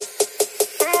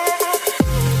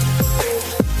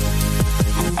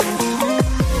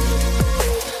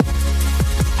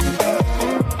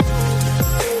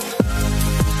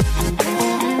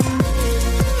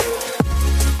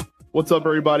What's up,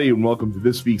 everybody, and welcome to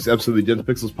this week's episode of the Gents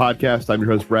Pixels podcast. I'm your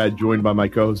host, Brad, joined by my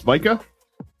co-host, Micah.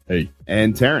 Hey.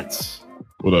 And Terrence.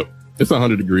 What up? It's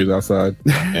 100 degrees outside,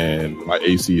 and my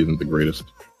AC isn't the greatest,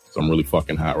 so I'm really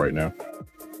fucking hot right now.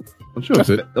 Don't you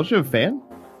have a fan?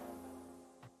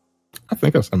 I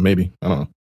think that's maybe. I don't know.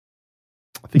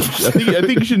 I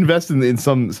think you should invest in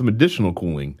some additional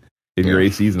cooling if your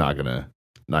AC is not gonna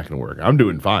work. I'm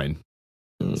doing fine.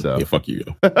 So yeah, fuck you.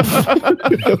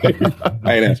 I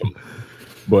ain't asking.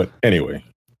 But anyway,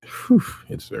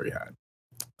 it's very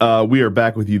hot. We are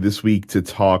back with you this week to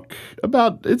talk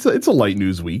about it's a light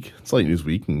news week. It's light news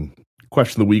week, and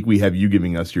question of the week we have you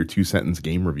giving us your 2-sentence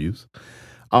game reviews.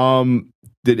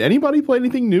 Did anybody play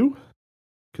anything new?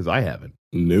 Because I haven't.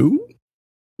 New?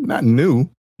 Not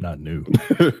new. Not new.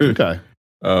 Okay.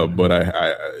 But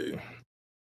I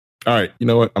all right, you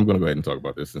know what? I'm going to go ahead and talk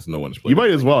about this since no one's played. You might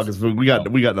as well, because we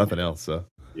got nothing else. So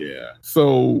yeah.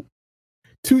 So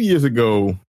 2 years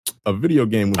ago, a video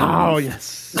game was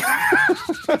released.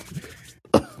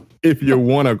 If you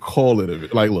want to call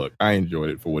it look, I enjoyed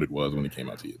it for what it was when it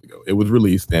came out 2 years ago. It was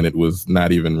released, and it was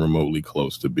not even remotely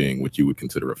close to being what you would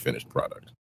consider a finished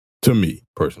product. To me,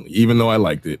 personally, even though I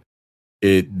liked it,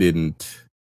 it didn't.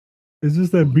 Is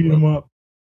this that beat 'em up?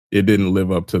 It didn't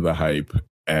live up to the hype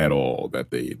at all that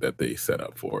they set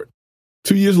up for it.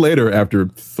 2 years later, after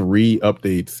 3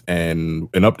 updates and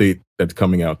an update that's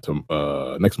coming out to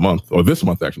next month, or this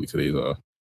month actually, today's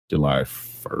July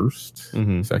 1st,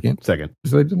 2nd.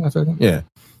 Is that July 2nd? Yeah.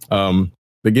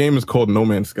 The game is called No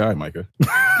Man's Sky, Micah.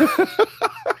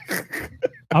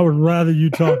 I would rather you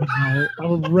talk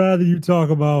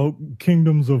about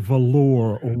Kingdoms of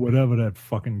Valor or whatever that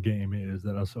fucking game is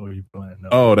that I saw you playing.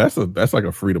 Oh, that's like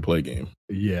a free to play game.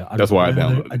 Yeah, that's why I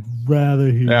downloaded it. I'd rather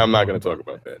hear. Yeah, I'm not going to talk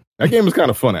about that. That game is kind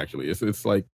of fun, actually. It's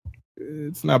like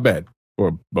it's not bad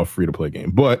for a free to play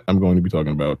game, but I'm going to be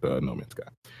talking about No Man's Sky.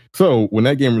 So when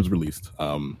that game was released,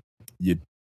 there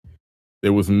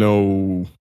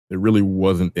really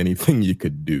wasn't anything you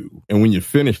could do, and when you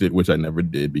finished it, which I never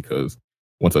did because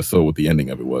once I saw what the ending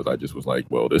of it was, I just was like,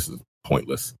 well, this is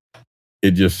pointless.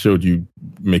 It just showed you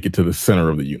make it to the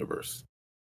center of the universe.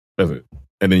 That's it.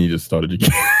 And then you just started your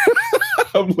game.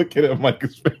 I'm looking at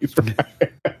Micah's face.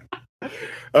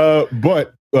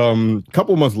 But a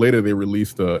couple months later, they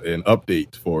released an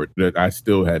update for it that I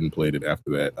still hadn't played it after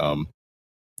that.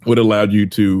 It allowed you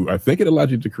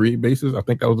to create bases. I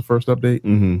think that was the first update.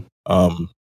 Mm-hmm.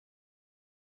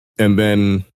 And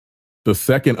then the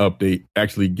second update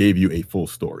actually gave you a full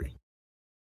story.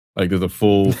 Like there's a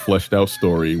full fleshed out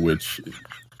story, which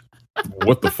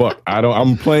what the fuck?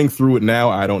 I'm playing through it now.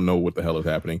 I don't know what the hell is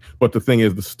happening. But the thing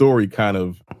is, the story kind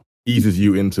of eases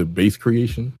you into base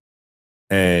creation,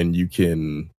 and you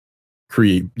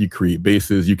create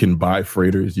bases, you can buy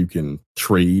freighters, you can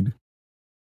trade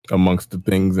amongst the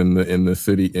things in the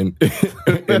city in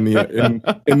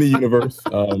the universe.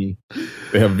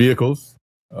 They have vehicles.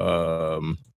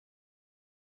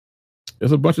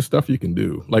 There's a bunch of stuff you can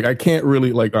do. Like I can't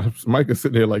really Mike is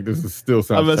sitting here like this is still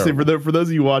sounds. I'm gonna say for those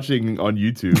of you watching on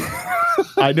YouTube,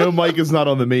 I know Mike is not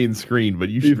on the main screen, but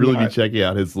you should be checking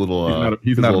out his little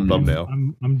he's not little thumbnail.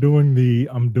 I'm doing the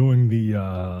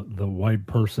white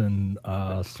person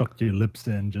suck your lips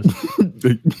in just.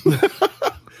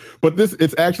 But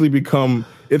it's actually become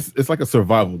it's like a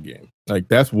survival game. Like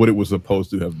that's what it was supposed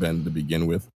to have been to begin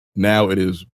with. Now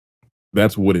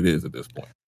that's what it is at this point.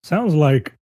 Sounds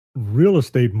like Real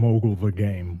Estate Mogul the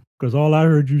game, because all I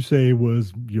heard you say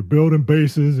was you're building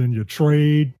bases and you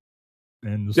trade,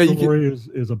 and the story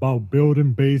is about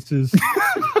building bases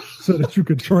so that you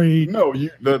can trade. No,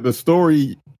 the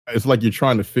story is like you're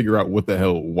trying to figure out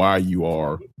why you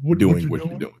are doing what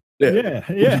you're doing. Yeah.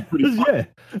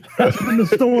 That's been the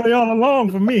story all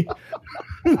along for me.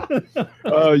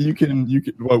 You can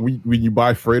when you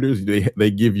buy freighters,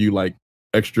 they give you like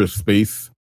extra space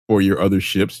for your other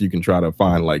ships. You can try to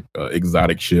find like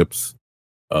exotic ships,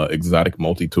 exotic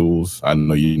multi-tools. I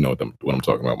know you know what I'm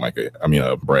talking about, Micah. I mean,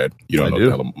 Brad, you don't know what the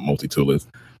hell a multi-tool is.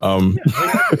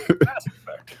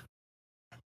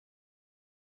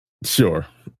 Sure.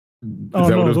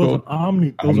 Those are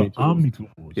Omni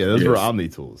tools. Yeah, those are Omni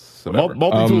tools. So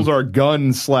multi-tools are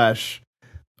gun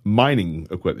 / mining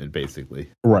equipment, basically.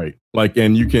 Right. Like,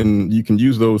 and you can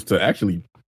use those to actually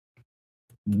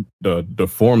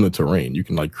deform the terrain. You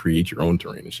can like create your own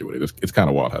terrain and shit with it. It's kind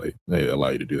of wild how they allow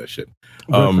you to do that shit.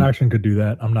 Red Faction could do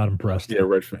that. I'm not impressed. Yeah,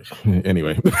 Red Faction.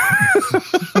 Anyway,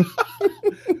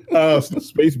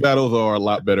 space battles are a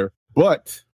lot better,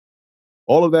 but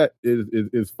all of that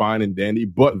is fine and dandy.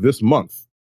 But this month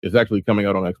is actually coming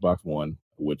out on Xbox One,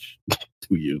 which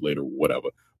 2 years later, whatever.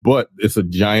 but it's a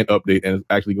giant update and it's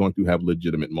actually going to have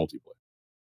legitimate multiplayer.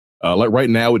 Like right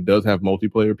now, it does have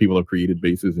multiplayer. People have created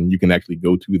bases, and you can actually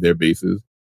go to their bases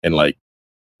and like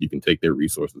you can take their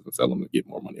resources and sell them and get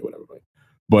more money or whatever.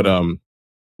 But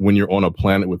when you're on a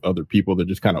planet with other people, they're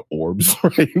just kind of orbs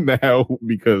right now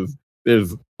because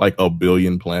there's like 1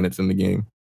 billion planets in the game.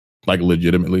 Like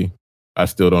legitimately, I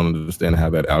still don't understand how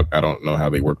that out. I don't know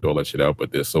how they worked all that shit out,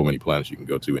 but there's so many planets you can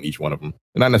go to, and each one of them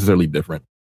they're not necessarily different.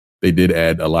 They did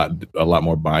add a lot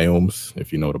more biomes.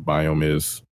 If you know what a biome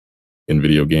is in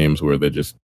video games, where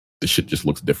the shit just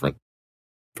looks different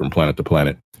from planet to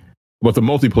planet. But the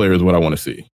multiplayer is what I want to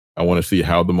see. I want to see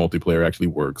how the multiplayer actually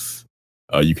works.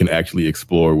 You can actually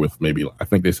explore with maybe, I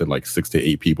think they said like 6 to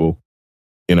 8 people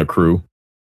in a crew.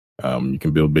 You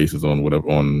can build bases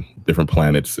on different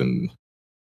planets and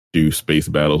do space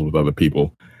battles with other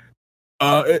people.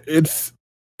 It's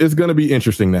going to be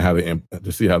interesting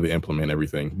to see how they implement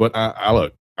everything. But I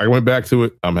went back to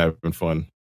it. I'm having fun.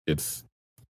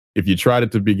 If you tried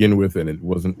it to begin with and it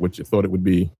wasn't what you thought it would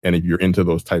be, and if you're into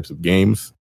those types of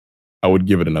games, I would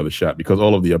give it another shot because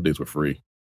all of the updates were free.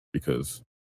 Because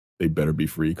they better be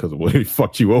free because of what they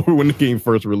fucked you over when the game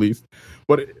first released.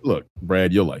 But look,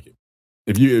 Brad, you'll like it.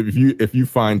 If you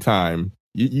find time,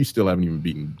 you still haven't even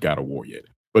beaten God of War yet.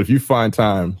 But if you find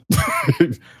time,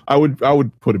 I would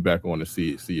put it back on to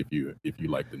see if you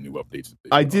like the new updates.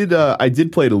 I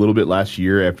did play it a little bit last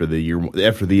year after the year 1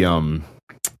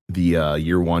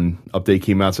 update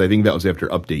came out. So I think that was after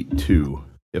update 2,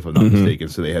 if I'm not mistaken.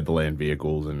 So they had the land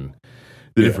vehicles and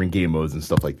the different game modes and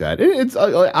stuff like that. It's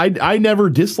I never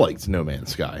disliked No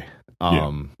Man's Sky,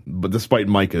 but despite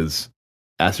Micah's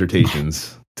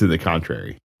assertions to the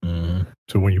contrary.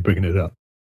 So when you're picking it up,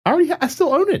 I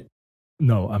still own it.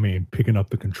 No, I mean picking up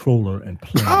the controller and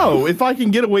playing. Oh, if I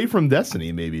can get away from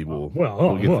Destiny, maybe we'll get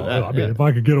to that. I mean, if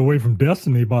I could get away from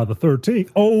Destiny by the 13th.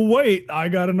 Oh wait, I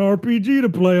got an RPG to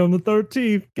play on the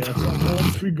 13th. Guess I'm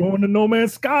going to be going to No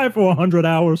Man's Sky for 100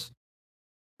 hours.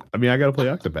 I mean, I got to play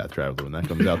Octopath Traveler when that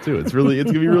comes out too. It's gonna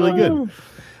be really good.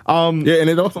 And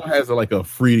it also has like a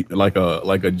free,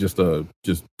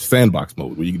 just sandbox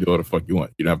mode where you can do whatever the fuck you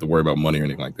want. You don't have to worry about money or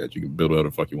anything like that. You can build whatever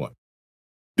the fuck you want,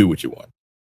 do what you want,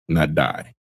 not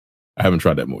die. I haven't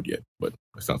tried that mode yet, but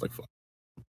it sounds like fun.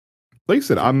 Like I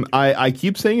said, I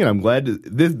keep saying it. I'm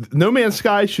glad No Man's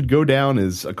Sky should go down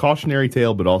as a cautionary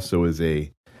tale, but also as a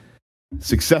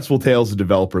successful tale as a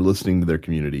developer listening to their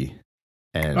community.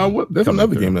 And there's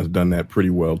another game that's done that pretty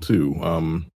well too.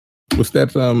 What's that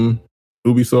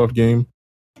Ubisoft game?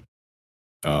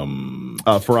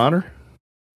 For Honor?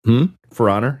 For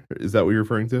Honor? Is that what you're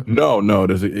referring to? No.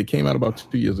 It came out about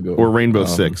 2 years ago. Or Rainbow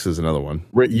Six is another one.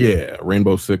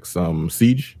 Rainbow Six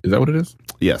Siege. Is that what it is?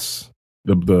 Yes.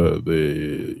 The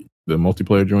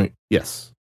multiplayer joint?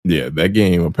 Yes. Yeah, that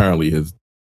game apparently has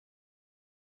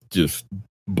just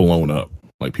blown up.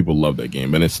 Like people love that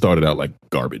game, and it started out like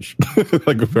garbage,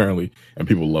 like apparently, and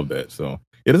people love that. So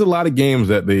there's a lot of games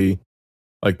that they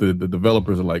like. The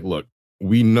developers are like, look,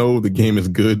 we know the game is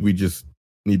good. We just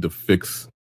need to fix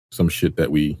some shit that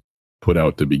we put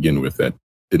out to begin with that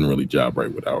didn't really job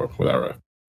right with our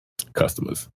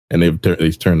customers, and they've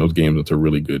turned those games into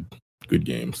really good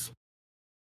games.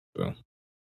 So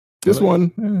this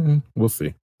one, we'll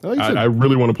see. I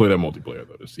really want to play that multiplayer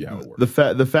though to see how it works.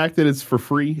 The fact that it's for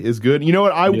free is good. You know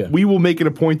what? We will make it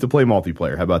a point to play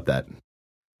multiplayer. How about that?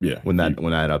 Yeah. When that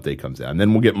update comes out, and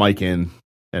then we'll get Mike in,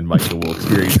 and Mike will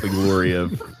experience the glory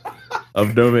of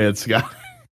No Man's Sky.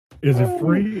 Is it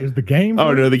free? Is the game free?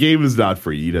 Oh no, the game is not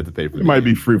free. You'd have to pay for it. It might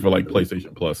be free for like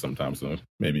PlayStation Plus sometime soon.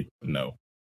 Maybe no.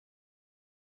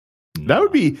 It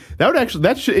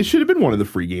should have been one of the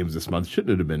free games this month.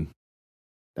 Shouldn't it have been?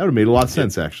 That would have made a lot of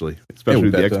sense, actually, especially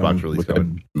with the Xbox release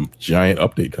coming. Giant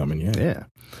update coming, yeah.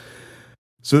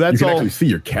 So that's you can all. actually see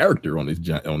your character on this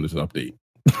update.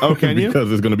 Oh, can you? Because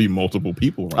there's going to be multiple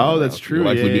people. That's true.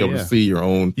 You'll actually be able to see your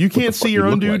own. You can't see your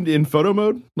own dude in photo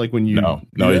mode, like when you. No,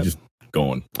 you're just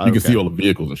going. You can see all the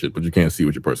vehicles and shit, but you can't see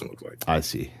what your person looks like. I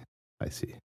see.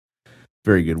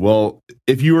 Very good. Well,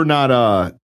 if you are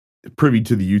not privy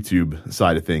to the YouTube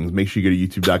side of things, make sure you go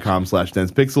to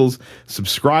youtube.com/densepixels,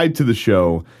 subscribe to the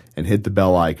show, and hit the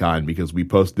bell icon because we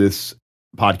post this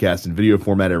podcast in video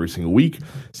format every single week,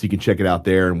 so you can check it out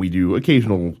there. And we do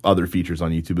occasional other features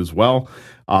on YouTube as well,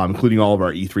 including all of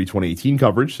our E3 2018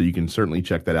 coverage, so you can certainly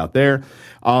check that out there.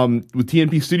 With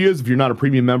TNP Studios, if you're not a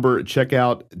premium member, check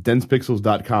out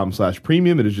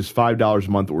densepixels.com/premium. It is just $5 a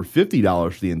month or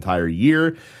 $50 for the entire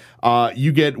year.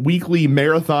 You get weekly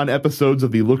marathon episodes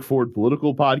of the Look Forward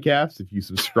Political podcast if you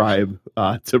subscribe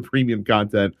to premium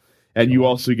content. And you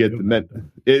also get the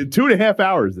 2.5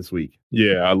 hours this week.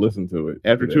 Yeah, I listened to it.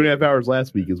 After 2.5 hours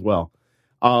last week as well.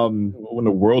 When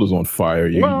the world is on fire,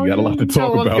 you got a lot to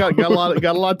talk about.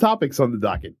 Got a lot of topics on the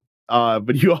docket.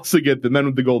 But you also get the Men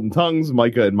with the Golden Tongues,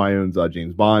 Micah and my own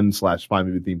James Bond / Spy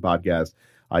Movie Theme podcast.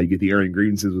 You get the Airing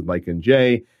Grievances with Micah and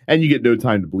Jay, and you get No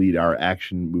Time to Bleed, our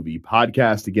action movie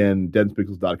podcast. Again,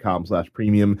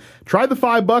 denspixels.com/premium. Try the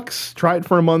 $5. Try it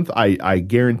for a month. I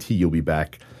guarantee you'll be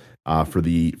back for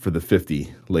the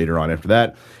 50 later on after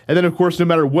that. And then, of course, no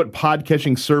matter what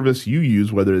podcatching service you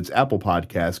use, whether it's Apple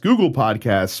Podcasts, Google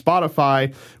Podcasts,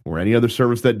 Spotify, or any other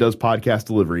service that does podcast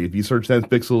delivery, if you search Dense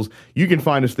Pixels, you can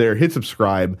find us there. Hit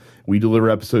subscribe. We deliver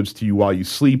episodes to you while you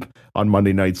sleep on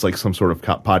Monday nights like some sort of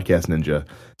podcast ninja.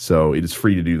 So it is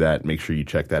free to do that. Make sure you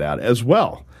check that out as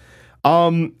well.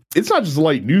 It's not just a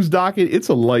light news docket. It's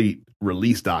a light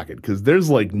release docket because there's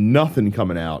like nothing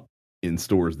coming out in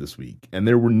stores this week, and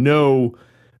there were no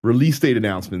release date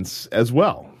announcements as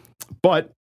well. But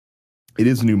it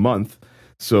is a new month,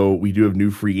 so we do have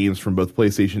new free games from both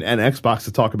PlayStation and Xbox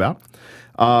to talk about.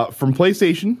 From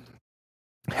PlayStation,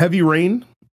 Heavy Rain,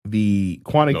 the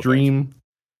Quantic Dream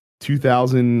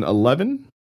 2011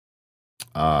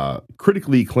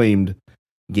 critically acclaimed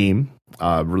game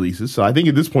releases. So I think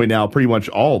at this point now, pretty much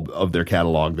all of their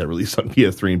catalog that released on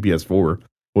PS3 and PS4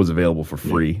 was available for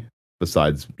free.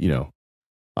 Besides, the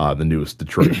newest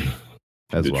Detroit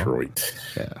as Detroit.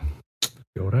 Well. Yeah.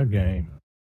 Yo, that game.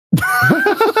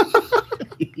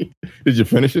 Did you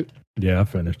finish it? Yeah, I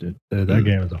finished it. That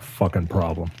game is a fucking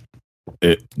problem.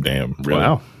 Damn, really?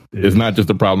 Wow. It's not just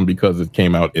a problem because it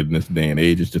came out in this day and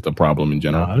age. It's just a problem in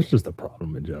general. Nah, it's just a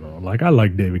problem in general. Like, I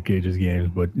like David Cage's games,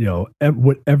 but,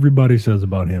 what everybody says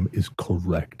about him is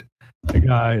correct. The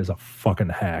guy is a fucking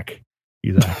hack.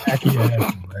 He's a hacky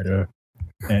ass writer.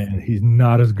 And he's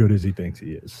not as good as he thinks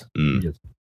he is.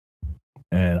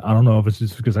 And I don't know if it's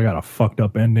just because I got a fucked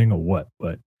up ending or what,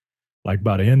 but like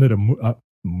by the end of the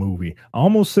movie, I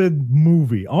almost said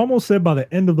by the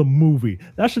end of the movie.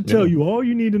 That should tell you all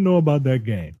you need to know about that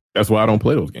game. That's why I don't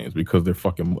play those games, because they're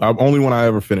fucking. Only one I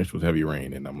ever finished was Heavy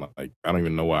Rain, and I'm like, I don't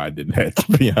even know why I did that,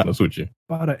 to be honest with you.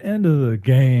 By the end of the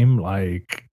game, I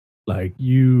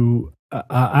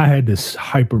had this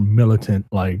hyper militant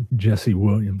like Jesse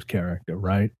Williams character,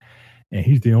 right? And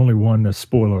he's the only one that,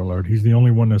 spoiler alert, he's the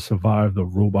only one that survived the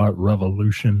robot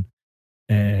revolution.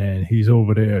 And he's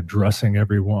over there addressing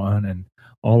everyone. And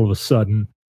all of a sudden,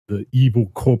 the evil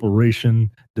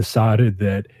corporation decided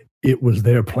that it was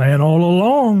their plan all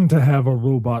along to have a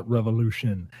robot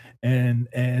revolution. And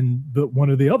one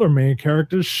of the other main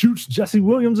characters shoots Jesse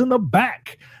Williams in the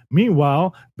back.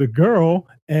 Meanwhile, the girl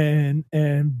and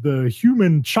the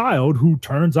human child, who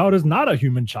turns out is not a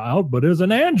human child, but is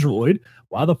an android.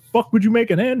 Why the fuck would you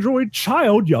make an android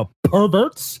child, you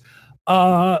perverts?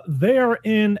 They're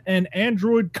in an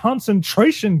android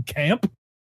concentration camp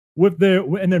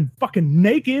and then fucking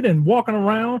naked and walking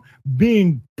around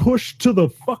being pushed to the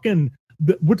fucking,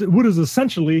 what is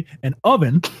essentially an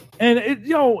oven. And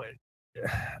all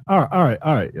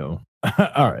right, yo.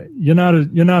 All right, you're not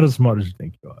as smart as you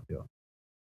think you are, yo.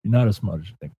 You're not as smart as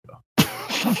you think you are.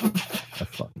 That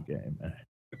fucking game, man.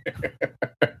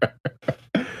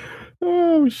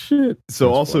 Oh shit!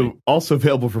 So also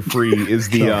available for free is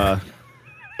the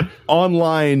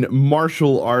online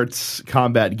martial arts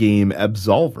combat game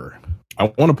Absolver. I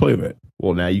want to play that.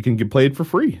 Well, now you can play it for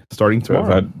free starting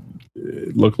tomorrow.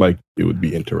 It looked like it would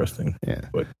be interesting. Yeah,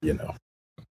 but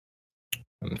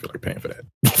I don't feel like paying for that.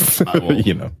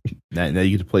 Now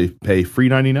you get to pay free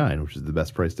 $99, which is the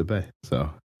best price to pay.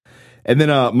 So, and then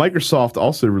Microsoft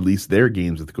also released their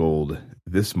games with gold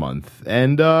this month,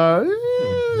 and what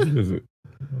is it?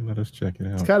 Let us check it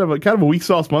out. It's kind of a weak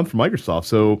sauce month for Microsoft.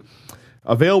 So,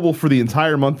 available for the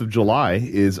entire month of July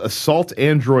is Assault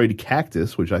Android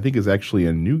Cactus, which I think is actually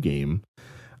a new game.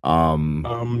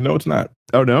 No, it's not.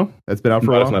 Oh no, that's been out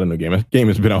for a while. It's not a new game. That game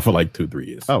has been out for like 2-3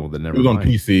 years. Oh, well, then never. It was mind. on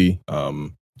PC.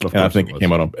 And I think it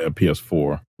came out on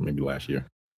PS4 maybe last year.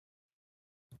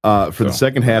 For the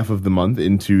second half of the month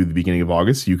into the beginning of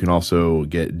August, you can also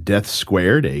get Death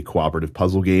Squared, a cooperative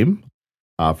puzzle game,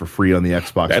 for free on the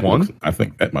Xbox One. I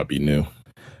think that might be new.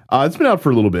 It's been out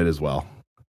for a little bit as well.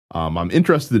 I'm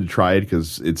interested to try it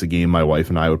because it's a game my wife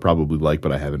and I would probably like,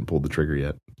 but I haven't pulled the trigger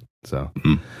yet. So,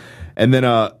 And then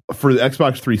for the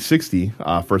Xbox 360,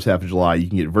 first half of July, you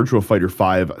can get Virtua Fighter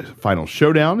 5 Final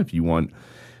Showdown if you want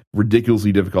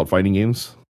ridiculously difficult fighting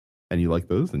games and you like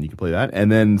those, then you can play that.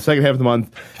 And then second half of the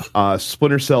month,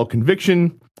 Splinter Cell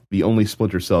Conviction, the only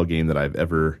Splinter Cell game that I've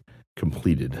ever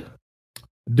completed.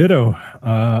 Ditto.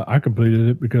 I completed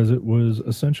it because it was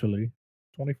essentially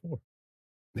 24.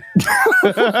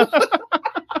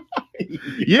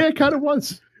 Yeah, it kind of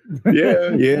was.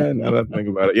 Yeah. Now that I think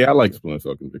about it, yeah, I like Splinter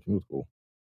Cell Conviction. It was cool.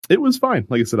 It was fine.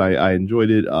 Like I said, I enjoyed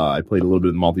it. I played a little bit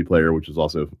of multiplayer, which was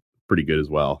also pretty good as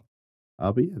well.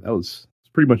 But yeah, that's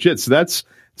pretty much it. So that's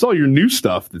all your new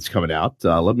stuff that's coming out.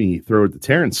 Let me throw it to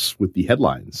Terrence with the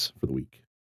headlines for the week.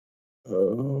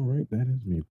 All right, that is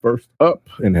me. First up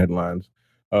in headlines,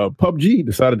 PUBG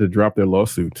decided to drop their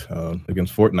lawsuit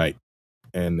against Fortnite,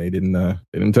 and they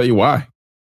didn't tell you why.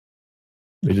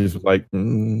 They just was like, you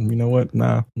know what?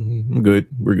 Nah, I'm good.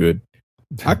 We're good.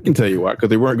 I can tell you why, because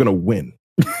they weren't going to win.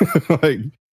 Like,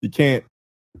 you can't.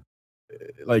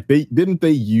 Like, they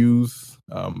use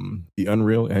the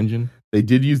Unreal Engine. They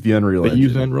did use the Unreal Engine. They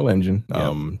used the Unreal Engine.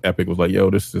 Yep. Epic was like,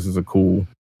 yo, this is a cool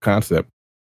concept.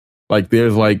 Like,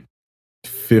 there's like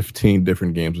 15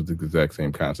 different games with the exact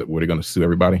same concept. Were they going to sue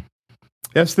everybody?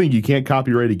 That's the thing. You can't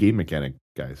copyright a game mechanic,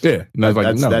 guys. Yeah. And I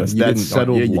was like, that's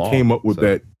settled law. You came up with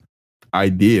that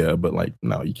idea, but like,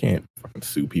 no, you can't fucking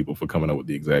sue people for coming up with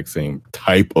the exact same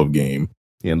type of game.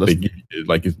 Yeah,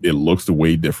 it looks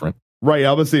way different. Right,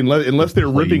 I was saying unless they're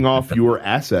ripping off your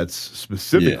assets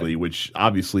specifically, which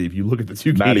obviously, if you look at the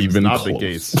two games, not the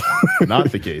case.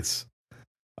 Not the case.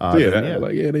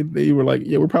 They were like,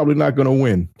 yeah, we're probably not going to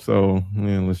win, so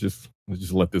let's just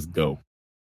let this go.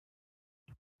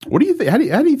 What do you think? How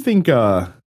do you think?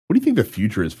 What do you think the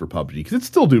future is for PUBG? Because it's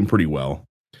still doing pretty well.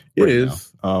 It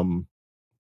is.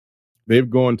 They've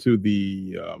gone to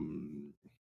the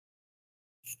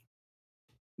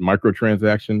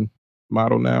microtransaction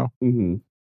model now,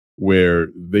 where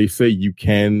they say you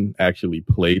can actually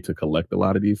play to collect a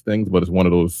lot of these things, but it's one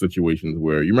of those situations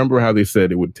where you remember how they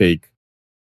said it would take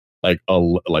like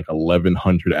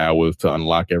 1,100 hours to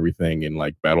unlock everything in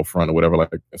like Battlefront or whatever, like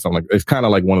something like it's kind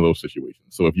of like one of those situations.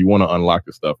 So if you want to unlock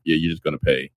the stuff, you're just going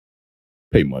to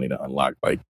pay money to unlock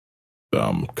like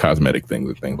cosmetic things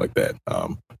and things like that.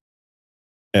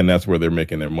 And that's where they're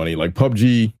making their money. Like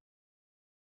PUBG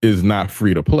is not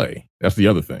free to play. That's the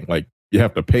other thing. Like, you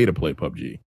have to pay to play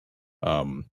PUBG.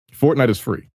 Fortnite is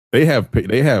free. They have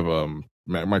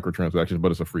microtransactions,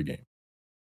 but it's a free game.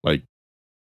 Like,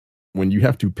 when you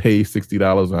have to pay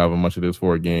 $60 or however much it is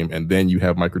for a game, and then you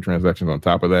have microtransactions on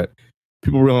top of that,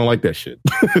 people really don't like that shit.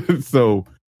 So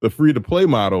the free to play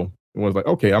model was like,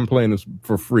 okay, I'm playing this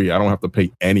for free. I don't have to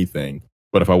pay anything.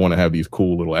 But if I want to have these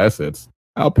cool little assets,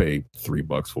 I'll pay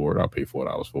 $3 for it. I'll pay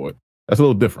 $4 for it. That's a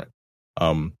little different.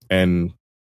 And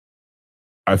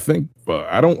I think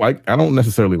I don't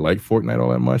necessarily like Fortnite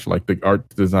all that much. Like, the art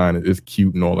design is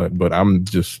cute and all that, but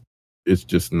it's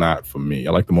just not for me.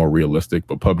 I like the more realistic,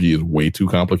 but PUBG is way too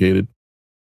complicated.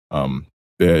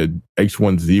 The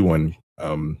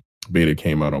H1Z1 beta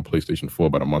came out on PlayStation 4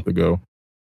 about a month ago.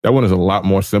 That one is a lot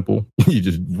more simple. You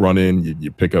just run in,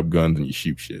 you pick up guns, and you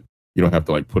shoot shit. You don't have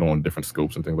to like put on different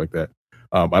scopes and things like that.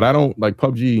 But I don't like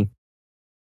PUBG.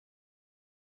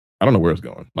 I don't know where it's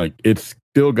going. Like, it's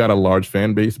still got a large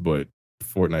fan base, but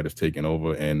Fortnite is taking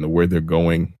over, and where they're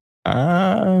going,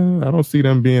 I don't see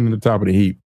them being in the top of the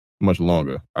heap much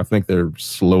longer. I think they're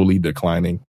slowly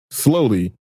declining.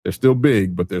 Slowly, they're still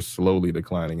big, but they're slowly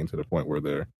declining into the point where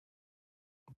they're.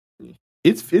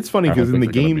 It's funny because in the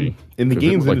games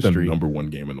industry, the number one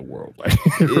game in the world, like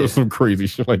some crazy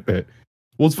shit like that.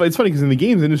 Well, it's funny because in the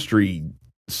games industry,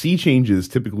 sea changes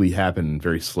typically happen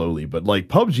very slowly, but like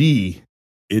PUBG.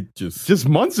 It just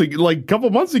months ago, like a couple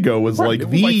months ago, was like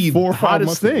the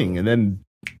hottest thing, and then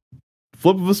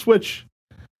flip of a switch,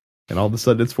 and all of a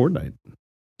sudden it's Fortnite.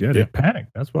 Yeah, they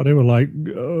panicked. That's why they were like,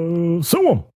 sue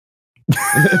them.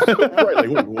 Right,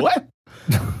 like, what?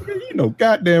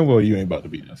 Goddamn well, you ain't about to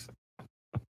beat us.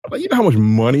 Like, you know how much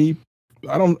money?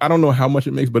 I don't know how much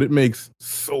it makes, but it makes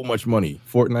so much money.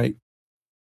 Fortnite.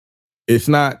 It's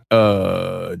not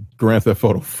Grand Theft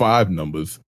Auto 5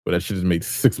 numbers. But that shit has made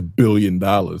 $6 billion.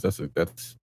 That's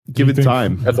give it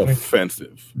time. That's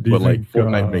offensive. But like,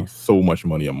 Fortnite makes so much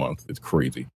money a month. It's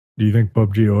crazy. Do you think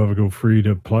PUBG will ever go free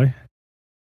to play?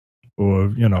 Or,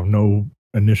 no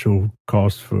initial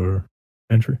cost for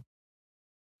entry?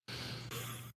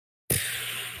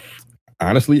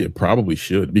 Honestly, it probably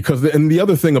should, because and the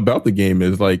other thing about the game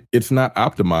is like it's not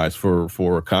optimized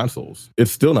for consoles.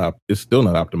 It's still not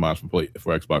optimized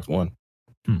for Xbox One.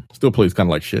 Still plays kind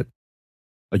of like shit.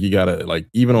 Like, you gotta, like,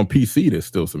 even on PC, there's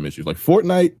still some issues. Like,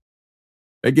 Fortnite,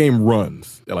 that game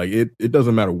runs. Like, it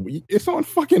doesn't matter. It's on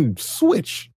fucking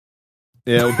Switch.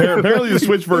 Yeah, apparently the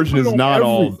Switch version is not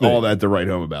all that to write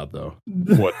home about, though.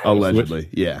 What? Allegedly,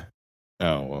 yeah.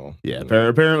 Oh, well. Yeah,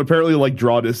 apparently, like,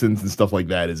 draw distance and stuff like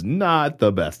that is not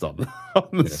the best on the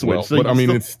Switch. Well, so but, I mean,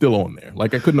 it's still on there.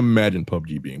 Like, I couldn't imagine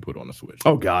PUBG being put on the Switch.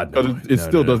 Oh, God, no. It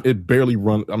still does. It barely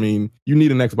runs. I mean, you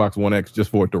need an Xbox One X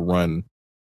just for it to run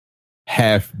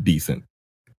half decent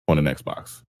on an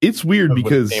Xbox. It's weird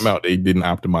because when it came out, they didn't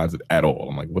optimize it at all.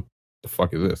 I'm like, what the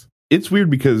fuck is this? It's weird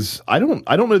because I don't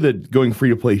know that going free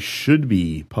to play should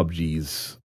be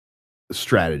PUBG's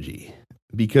strategy,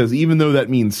 because even though that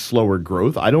means slower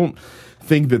growth, I don't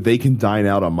think that they can dine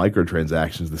out on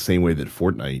microtransactions the same way that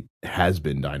Fortnite has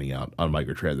been dining out on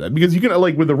microtransactions. Because you can,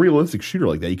 like, with a realistic shooter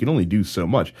like that, you can only do so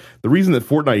much. The reason that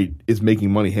Fortnite is making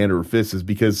money hand over fist is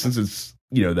because since it's,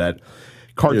 you know, that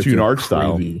cartoon art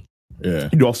style, yeah,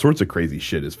 you do all sorts of crazy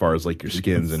shit as far as like your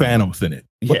skins and Thanos in it.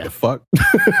 What the fuck?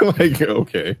 Like,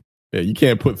 okay. Yeah, you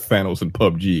can't put Thanos in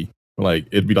PUBG. Like,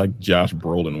 it'd be like Josh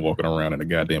Brolin walking around in a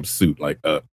goddamn suit. Like,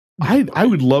 I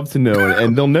would love to know,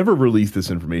 and they'll never release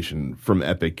this information from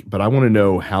Epic, but I want to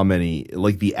know how many,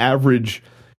 like, the average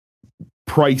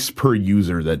price per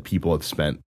user that people have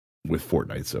spent with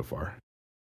Fortnite so far.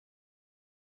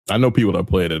 I know people that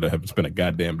play it that haven't spent a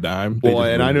goddamn dime. Well,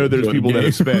 and I know there's people that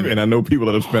have spent, and I know people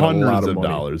that have spent hundreds a lot of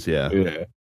dollars. Yeah,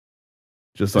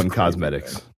 just on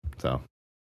cosmetics. Man. So.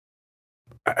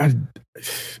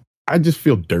 I just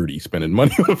feel dirty spending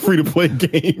money on a free to play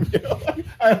game. You know?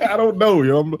 I don't know,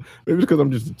 yo. Maybe it's because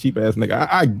I'm just a cheap ass nigga.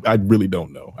 I really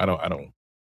don't know. I don't.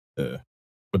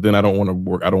 But then I don't want to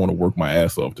work. I don't want to work my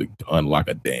ass off to unlock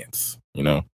a dance. You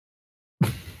know.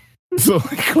 So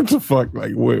like, what the fuck?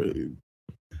 Like, where?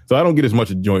 So I don't get as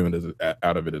much enjoyment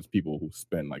out of it as people who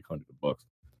spend like hundreds of bucks.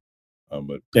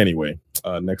 But anyway,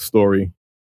 next story.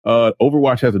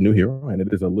 Overwatch has a new hero, and it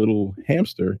is a little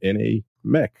hamster in a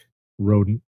mech.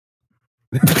 Rodent.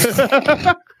 Look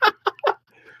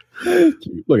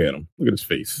at him. Look at his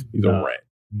face. He's a rat.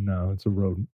 No, it's a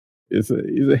rodent. He's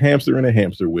a hamster in a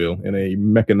hamster wheel, in a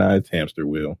mechanized hamster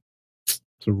wheel.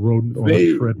 It's a rodent on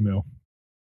a treadmill.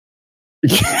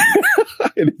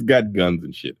 And it's got guns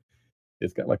and shit.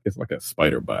 It's like a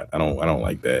spider bot. I don't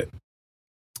like that.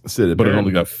 But it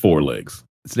only got 4 legs.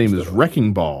 Its name is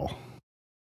Wrecking Ball.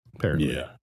 Apparently. Yeah.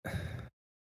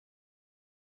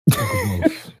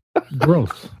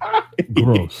 Gross.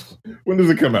 When does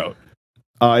it come out?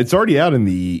 It's already out in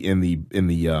the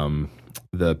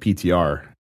PTR.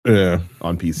 Yeah,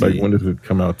 on PC. Like, when does it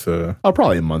come out?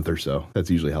 Probably a month or so.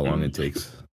 That's usually how long it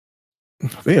takes.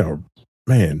 They are,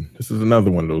 man. This is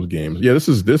another one of those games. Yeah,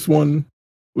 this one.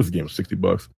 What's the game?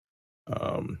 $60.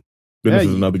 This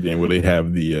is another game where they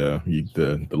have the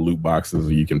loot boxes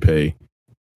you can pay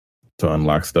to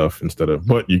unlock stuff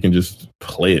but you can just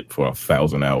play it for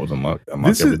 1,000 hours and unlock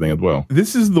everything as well.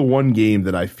 This is the one game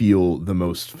that I feel the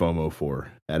most FOMO for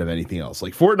out of anything else.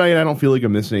 Like Fortnite, I don't feel like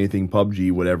I'm missing anything.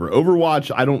 PUBG, whatever.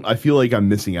 Overwatch, I feel like I'm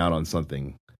missing out on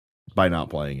something by not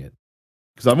playing it.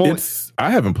 Because I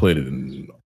haven't played it in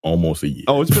almost a year.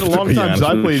 Oh, it's been a long time since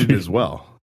I played it as well.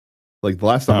 Like the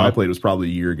last time I played was probably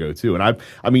a year ago too. And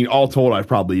I mean, all told, I've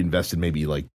probably invested maybe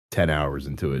like 10 hours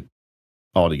into it.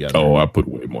 Altogether. Oh, I put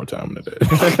way more time into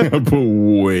that. I put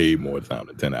way more time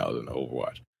than 10 hours in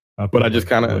Overwatch. But I just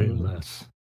kind of less.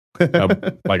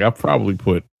 I probably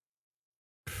put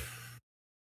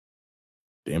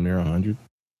damn near 100.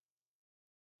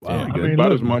 Wow, I mean,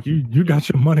 about as much. You got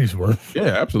your money's worth. Yeah,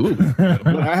 absolutely. But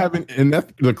I haven't, and that's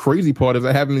the crazy part is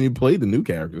I haven't even played the new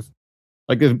characters.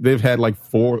 Like they've had like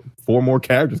four more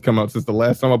characters come out since the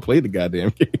last time I played the goddamn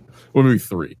game, or maybe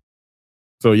 3.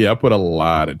 So yeah, I put a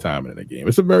lot of time into the game.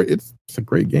 It's a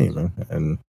great game, man.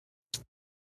 And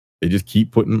they just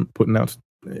keep putting out.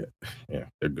 Yeah,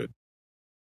 they're good.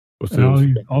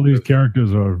 All these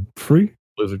characters are free.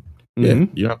 Blizzard. Yeah,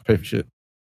 you don't have to pay for shit.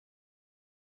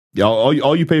 Yeah,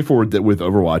 all you pay for with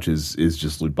Overwatch is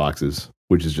just loot boxes,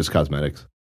 which is just cosmetics,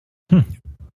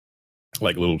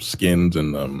 like little skins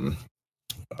and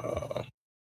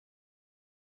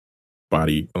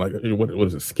body, like what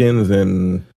is it? Skins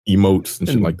and emotes and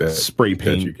shit like that. Spray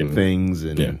paint things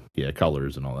and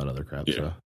colors and all that other crap. Yeah.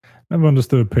 So. I've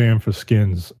understood paying for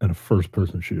skins in a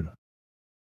first-person shooter.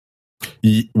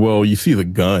 Well, you see the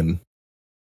gun,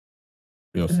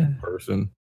 second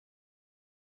person.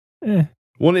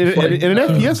 Well, in an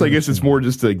FPS, I guess it's more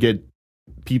just to get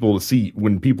people to see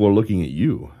when people are looking at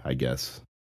you, I guess.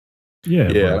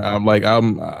 Yeah.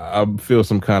 I feel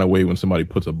some kind of way when somebody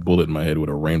puts a bullet in my head with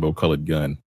a rainbow colored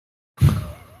gun.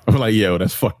 I'm like, yo,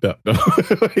 that's fucked up.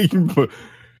 You're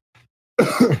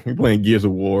playing Gears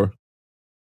of War,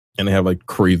 and they have like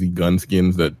crazy gun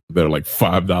skins that are like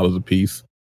 $5 a piece.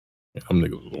 I'm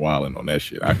niggas wilding on that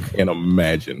shit. I can't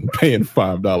imagine paying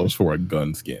 $5 for a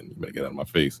gun skin. You better get out of my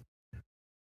face.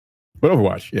 But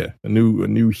Overwatch, yeah, a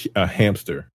new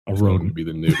hamster. A rodent to be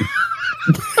the new.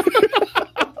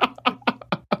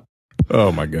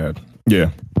 Oh my god,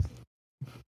 yeah.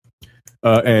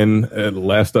 And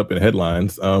last up in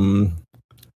headlines, Amy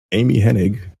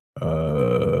Hennig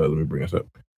Let me bring this up.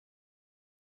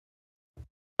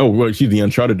 Oh, well, she's the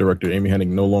Uncharted director. Amy Hennig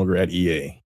no longer at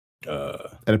EA. And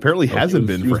apparently hasn't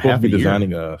been for half a year.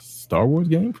 Designing a Star Wars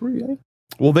game for EA.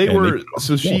 Well,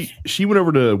 she went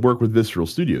over to work with Visceral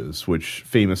Studios, which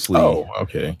famously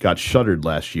got shuttered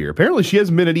last year. Apparently, she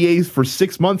hasn't been at EA for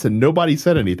 6 months, and nobody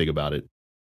said anything about it.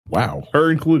 Wow, her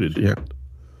included. Yeah.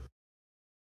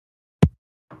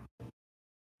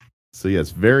 So yeah,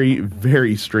 it's very,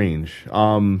 very strange.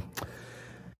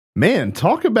 Man,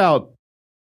 talk about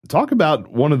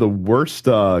one of the worst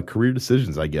career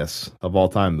decisions, I guess, of all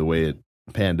time. The way it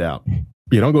panned out.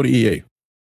 Yeah, don't go to EA.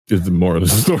 Is the moral of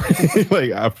the story.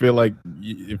 Like, I feel like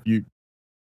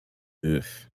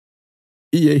if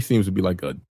EA seems to be like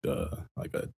a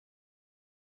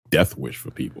death wish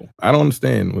for people. I don't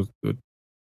understand.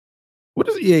 What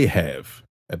does EA have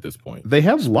at this point? They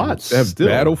have lots. They have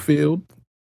Battlefield,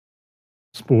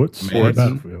 Sports,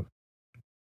 Battlefield,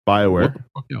 BioWare. What the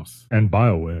fuck else? And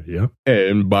BioWare, yeah.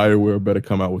 And BioWare better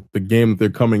come out with the game that they're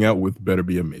coming out with. Better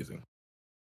be amazing.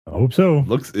 I hope so. It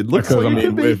looks because,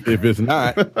 like if it's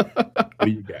not, what do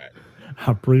you got?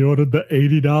 I pre-ordered the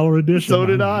 $80 edition. So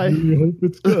did I. really hope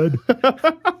it's good.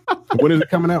 When is it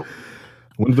coming out?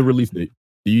 When's the release date?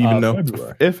 Do you even know?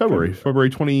 February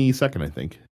 22nd, I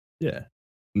think. Yeah.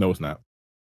 No, it's not.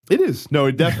 It is. No,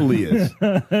 it definitely is.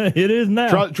 It is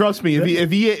now. Trust me.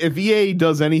 If EA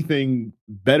does anything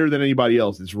better than anybody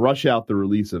else, it's rush out the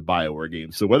release of BioWare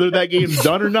games. So whether that game's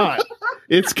done or not,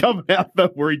 it's coming out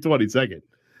February 22nd.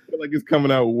 Like it's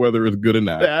coming out whether it's good or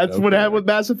not. That's what happened with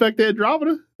Mass Effect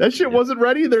Andromeda. That shit wasn't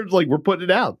ready. They're like, we're putting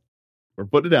it out. We're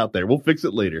putting it out there. We'll fix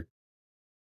it later.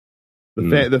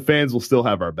 The fans will still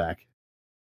have our back.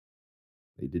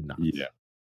 They did not. Yeah.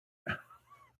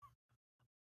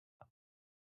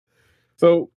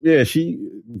 So yeah,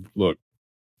 look.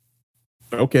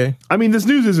 Okay. I mean, this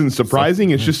news isn't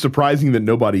surprising. It's just surprising that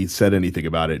nobody said anything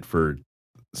about it for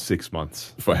 6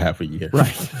 months. For half a year.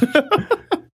 Right.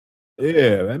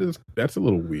 Yeah, that's a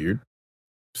little weird.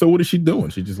 So what is she doing?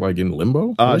 She just like in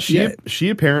limbo? She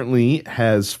apparently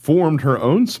has formed her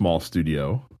own small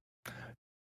studio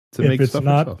to make stuff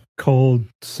not herself. Called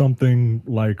something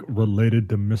like related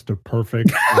to Mr.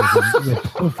 Perfect or the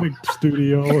Perfect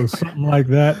Studio or something like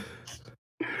that.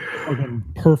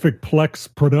 Perfect Plex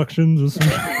Productions or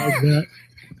something like that.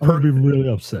 I'm gonna be really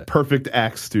upset. Perfect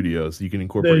Axe Studios. You can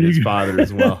incorporate his father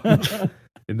as well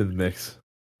into the mix.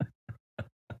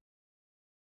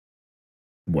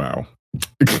 Wow.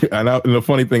 And the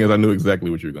funny thing is, I knew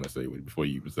exactly what you were going to say before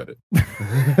you even said it.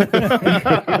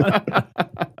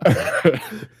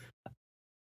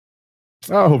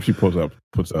 I hope she puts out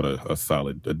a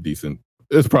solid, a decent.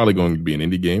 It's probably going to be an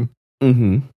indie game.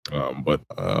 Mm-hmm. But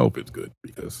I hope it's good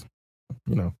because,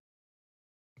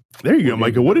 There you go,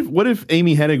 Micah. What if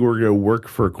Amy Hennig were going to work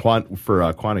for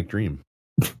Quantic Dream?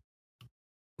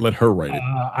 Let her write it.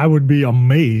 I would be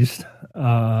amazed.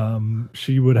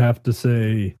 She would have to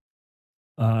say,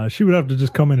 she would have to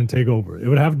just come in and take over. It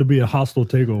would have to be a hostile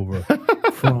takeover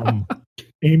from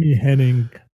Amy Hennig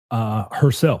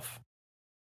herself.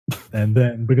 And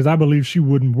then, because I believe she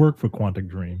wouldn't work for Quantic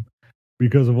Dream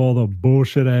because of all the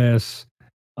bullshit ass,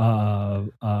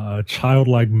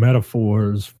 childlike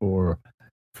metaphors for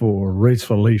race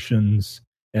relations.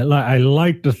 And I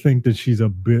like to think that she's a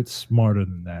bit smarter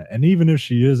than that. And even if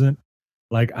she isn't,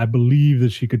 like, I believe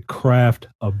that she could craft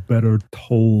a better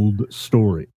told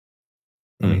story.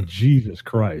 I mean, Jesus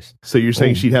Christ. So you're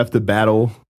saying she'd have to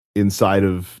battle inside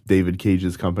of David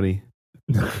Cage's company?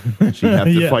 She'd have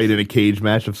to fight in a cage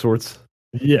match of sorts?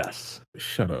 Yes.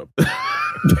 Shut up.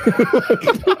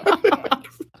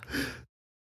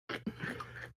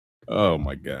 Oh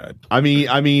my God. I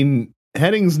mean,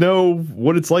 Hennings know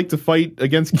what it's like to fight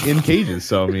against in cages,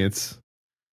 so I mean it's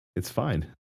fine.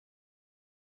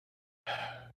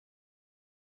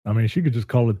 I mean, she could just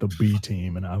call it the B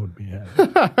Team, and I would be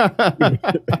happy.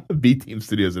 B Team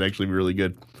Studios would actually be really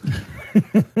good.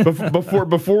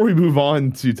 Before we move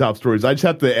on to top stories, I just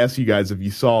have to ask you guys if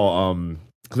you saw,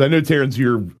 because I know Terrence,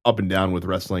 you're up and down with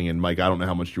wrestling, and Mike, I don't know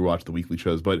how much you watch the weekly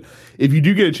shows, but if you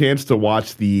do get a chance to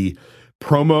watch the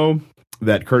promo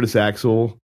that Curtis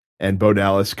Axel and Bo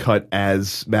Dallas cut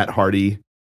as Matt Hardy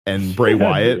and Bray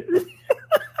Wyatt,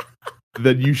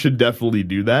 then you should definitely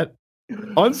do that.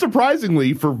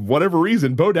 Unsurprisingly, for whatever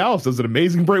reason, Bo Dallas does an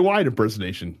amazing Bray Wyatt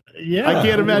impersonation. Yeah, I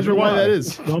can't imagine why that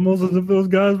is. It's almost as if those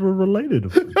guys were related.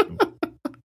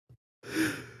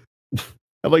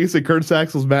 And like I said, Curtis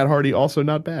Axel's Matt Hardy also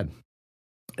not bad.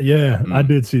 Yeah, I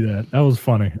did see that. That was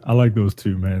funny. I like those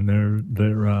two, man.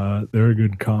 They're a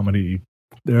good comedy.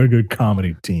 They're a good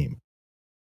comedy team.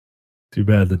 Too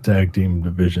bad the tag team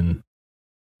division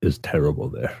is terrible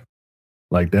there.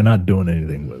 Like they're not doing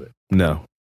anything with it. No,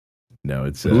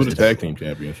 it's who's the tag team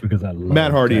champions? Because I love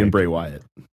Matt Hardy and Bray Wyatt.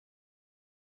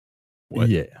 What?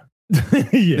 Yeah.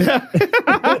 Yeah.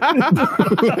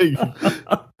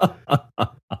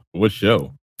 What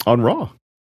show? On Raw.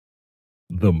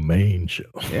 The main show.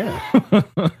 Yeah.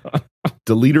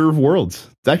 Deleter of Worlds.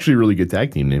 It's actually a really good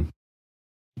tag team name.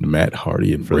 Matt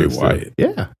Hardy and Bray Wyatt.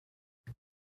 Yeah.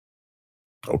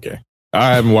 Okay.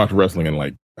 I haven't watched wrestling in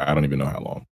like, I don't even know how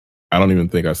long. I don't even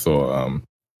think I saw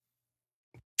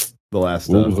the last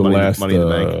what was the last Money in the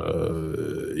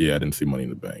Bank. Yeah, I didn't see Money in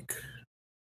the Bank.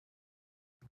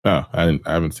 Oh, I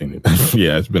haven't seen it.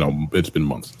 Yeah, it's been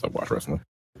months since I've watched wrestling.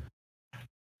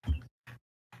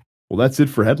 Well, that's it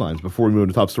for headlines. Before we move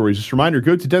to top stories, just a reminder,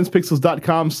 go to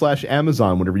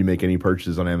densepixels.com/Amazon. Whenever you make any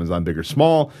purchases on Amazon, big or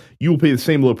small, you will pay the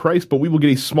same low price, but we will get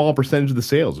a small percentage of the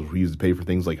sales, which we use to pay for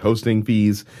things like hosting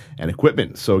fees and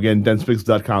equipment. So again,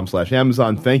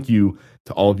 densepixels.com/Amazon. Thank you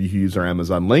to all of you who use our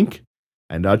Amazon link.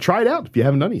 And try it out if you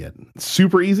haven't done it yet. It's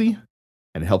super easy,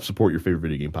 and it helps support your favorite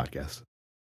video game podcast.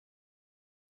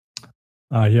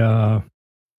 I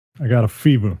got a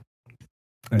fever,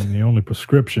 and the only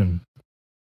prescription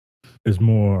is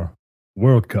more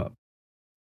World Cup,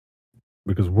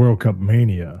 because World Cup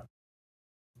mania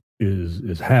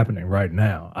is happening right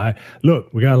now.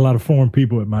 We got a lot of foreign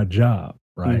people at my job,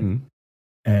 right?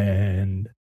 Mm-hmm. And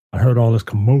I heard all this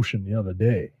commotion the other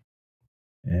day,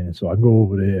 and so I go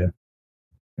over there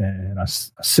and I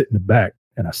sit in the back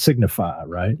and I signify,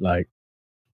 right? Like,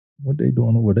 what they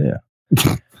doing over there?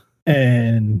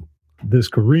 And this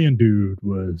Korean dude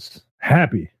was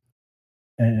happy,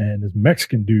 and this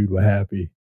Mexican dude was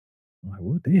happy. I'm like,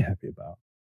 what are they happy about?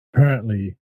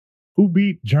 Apparently, who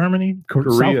beat Germany?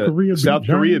 South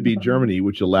Korea beat Germany,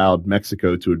 which allowed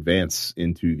Mexico to advance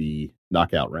into the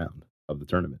knockout round of the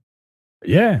tournament.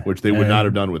 Yeah, which they would not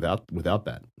have done without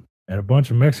that. And a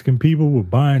bunch of Mexican people were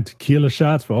buying tequila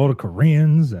shots for all the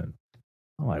Koreans, and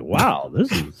I'm like, wow,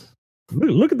 this is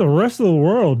look at the rest of the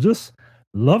world just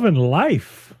loving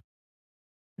life,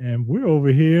 and we're over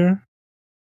here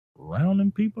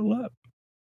rounding people up.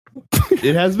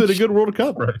 It has been a good World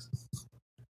Cup. Right.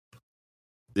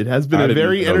 It has been a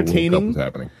very entertaining.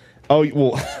 Happening. Oh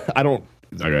well, I'm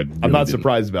not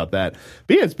surprised about that.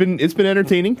 But yeah, it's been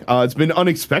entertaining. It's been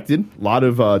unexpected. A lot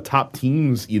of top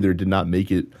teams either did not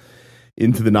make it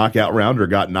into the knockout round or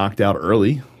got knocked out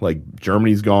early. Like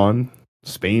Germany's gone,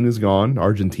 Spain is gone,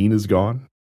 Argentina's gone.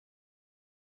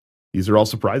 These are all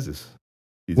surprises.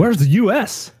 Where's the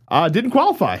U.S.? Didn't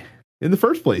qualify in the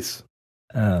first place.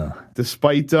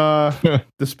 Despite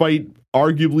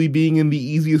arguably being in the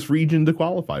easiest region to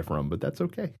qualify from, but that's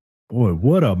okay. Boy,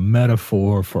 what a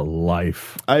metaphor for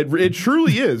life! It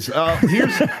truly is.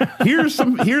 Here's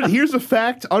a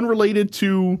fact unrelated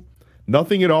to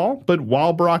nothing at all. But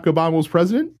while Barack Obama was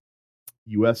president,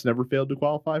 U.S. never failed to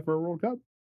qualify for a World Cup.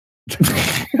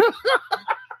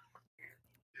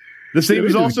 The same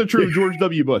is also true of George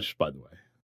W. Bush, by the way.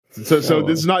 So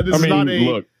this is not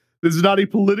a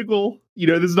political,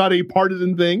 this is not a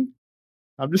partisan thing.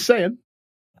 I'm just saying.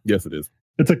 Yes, it is.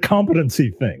 It's a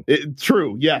competency thing.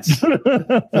 True. Yes.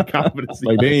 A competency.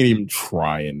 Like, they ain't even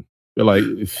trying. They're like,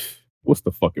 what's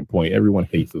the fucking point? Everyone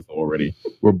hates us already.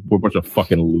 We're a bunch of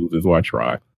fucking losers. Why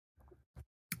try?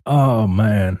 Oh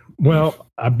man. Well,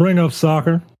 I bring up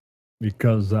soccer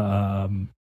because our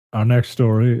next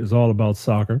story is all about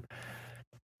soccer.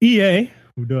 EA,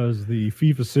 who does the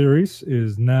FIFA series,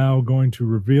 is now going to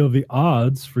reveal the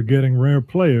odds for getting rare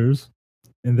players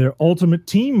in their Ultimate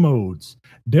Team modes.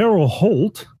 Daryl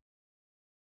Holt,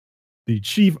 the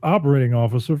chief operating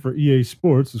officer for EA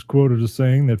Sports, is quoted as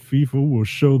saying that FIFA will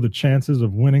show the chances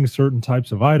of winning certain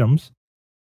types of items,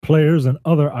 players, and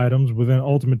other items within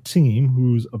Ultimate Team,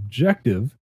 whose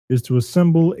objective is to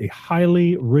assemble a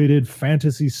highly rated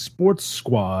fantasy sports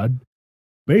squad.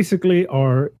 Basically,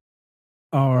 are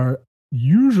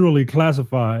usually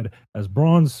classified as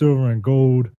bronze, silver, and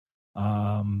gold.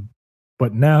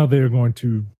 But now they're going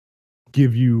to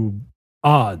give you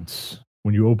odds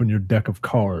when you open your deck of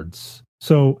cards.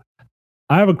 So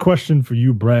I have a question for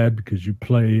you, Brad, because you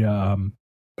play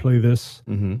this.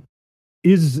 Mm-hmm.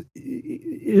 Is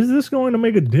this going to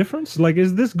make a difference? Like,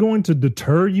 is this going to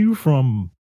deter you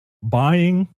from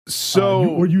buying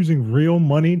or using real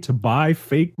money to buy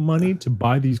fake money to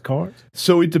buy these cards?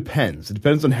 So it depends. It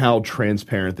depends on how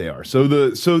transparent they are.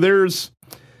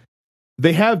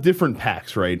 They have different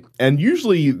packs, right? And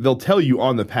usually they'll tell you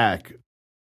on the pack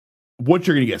what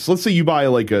you're going to get. So let's say you buy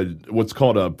like what's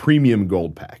called a premium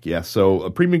gold pack. Yeah. So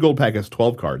a premium gold pack has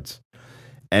 12 cards,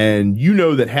 and you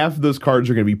know that half of those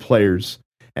cards are going to be players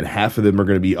and half of them are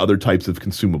going to be other types of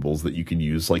consumables that you can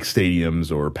use, like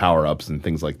stadiums or power-ups and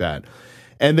things like that.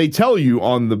 And they tell you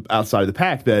on the outside of the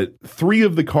pack that 3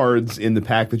 of the cards in the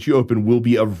pack that you open will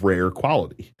be of rare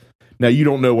quality. Now, you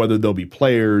don't know whether they'll be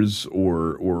players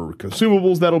or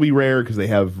consumables that'll be rare because they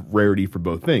have rarity for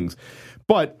both things.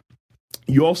 But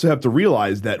you also have to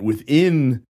realize that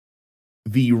within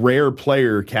the rare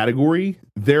player category,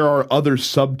 there are other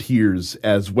sub-tiers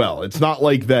as well. It's not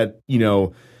like that,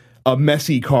 a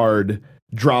Messi card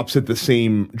drops at the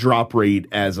same drop rate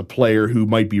as a player who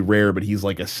might be rare, but he's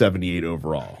like a 78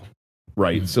 overall,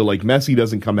 right? Mm-hmm. So like Messi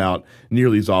doesn't come out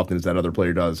nearly as often as that other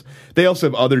player does. They also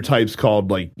have other types called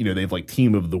they have like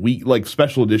team of the week, like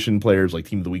special edition players, like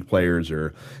team of the week players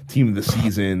or team of the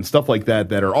season, stuff like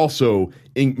that are also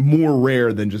more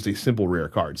rare than just a simple rare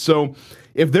card. So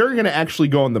if they're going to actually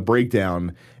go on the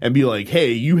breakdown and be like,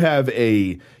 hey, you have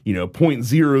a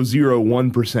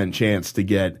 0.001% chance to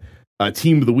get a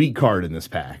team of the week card in this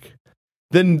pack,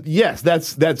 then yes,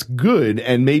 that's good.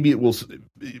 And maybe it will,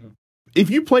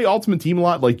 if you play Ultimate Team a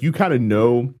lot, like you kind of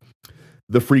know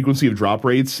the frequency of drop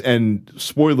rates. And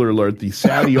spoiler alert, the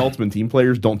savvy Ultimate Team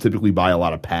players don't typically buy a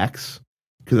lot of packs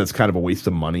because that's kind of a waste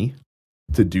of money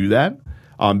to do that.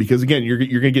 Because again, you're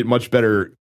going to get much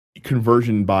better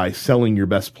conversion by selling your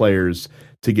best players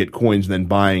to get coins than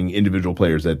buying individual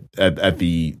players in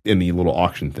the little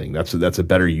auction thing. That's a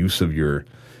better use of your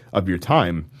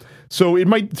time. So it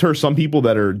might deter some people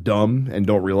that are dumb and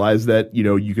don't realize that,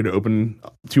 you could open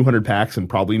 200 packs and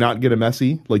probably not get a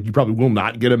Messi. Like you probably will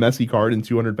not get a Messi card in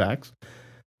 200 packs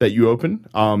that you open.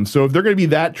 So if they're going to be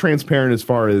that transparent as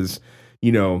far as,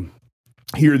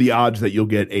 here are the odds that you'll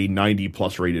get a 90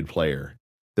 plus rated player,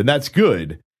 then that's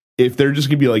good. If they're just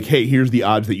going to be like, hey, here's the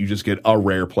odds that you just get a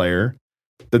rare player,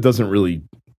 that doesn't really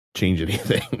change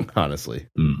anything, honestly.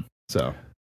 So,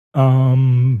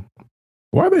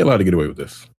 why are they allowed to get away with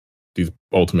this? These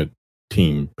Ultimate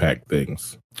Team pack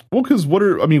things. Well, because what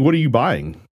are you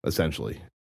buying essentially?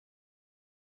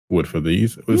 What for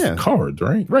these? It's cards,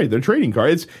 right? Right, they're trading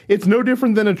cards. It's no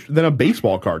different than a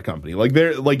baseball card company. Like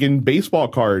they're like in baseball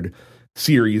card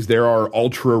series, there are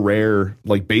ultra rare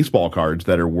like baseball cards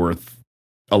that are worth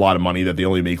a lot of money that they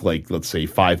only make like let's say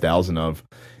 5,000 of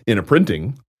in a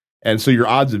printing, and so your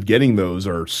odds of getting those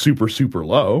are super super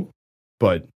low.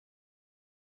 But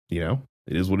it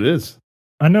is what it is.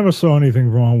 I never saw anything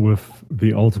wrong with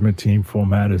the Ultimate Team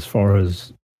format as far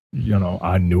as,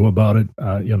 I knew about it.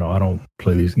 I don't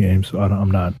play these games, so I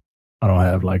don't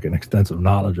have like an extensive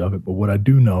knowledge of it. But what I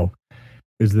do know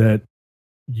is that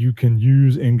you can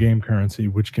use in-game currency,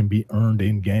 which can be earned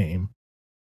in-game.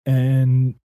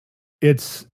 And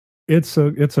it's a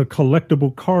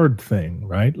collectible card thing,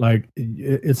 right? Like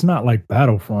it's not like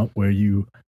Battlefront where you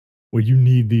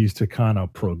need these to kind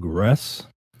of progress.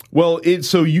 Well,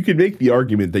 so you can make the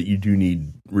argument that you do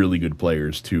need really good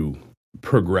players to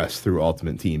progress through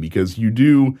Ultimate Team, because you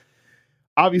do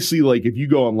obviously, like if you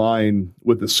go online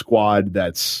with a squad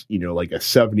that's, like a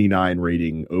 79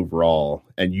 rating overall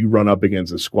and you run up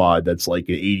against a squad that's like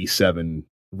an 87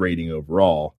 rating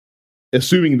overall,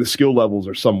 assuming the skill levels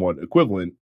are somewhat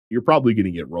equivalent, you're probably going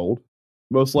to get rolled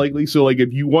most likely. So like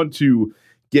if you want to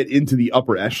get into the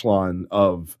upper echelon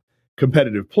of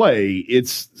competitive play,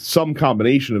 it's some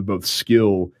combination of both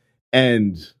skill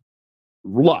and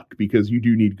luck, because you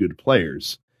do need good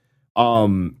players.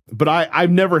 But I've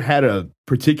never had a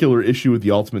particular issue with the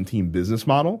Ultimate Team business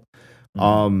model.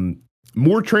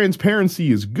 More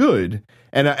transparency is good,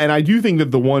 and I do think that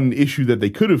the one issue that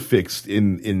they could have fixed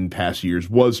in past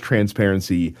years was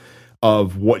transparency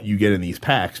of what you get in these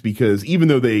packs, because even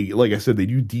though they, like I said, they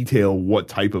do detail what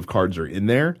type of cards are in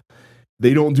there,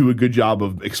 they don't do a good job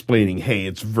of explaining, hey,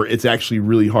 it's actually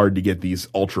really hard to get these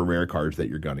ultra rare cards that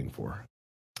you're gunning for.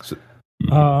 So,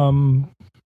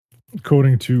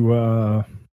 according to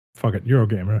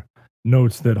Eurogamer,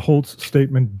 notes that Holt's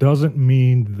statement doesn't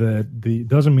mean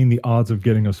the odds of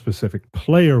getting a specific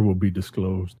player will be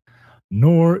disclosed,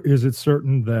 nor is it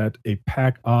certain that a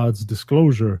pack odds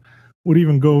disclosure would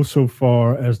even go so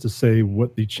far as to say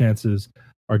what the chances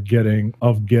are getting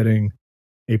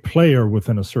a player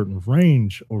within a certain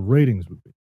range or ratings would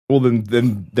be. Well,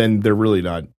 then they're really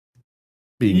not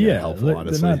being that helpful,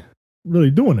 honestly. They're not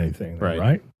really doing anything,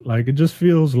 right? Like it just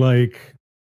feels like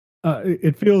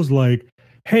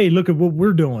hey, look at what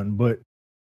we're doing, but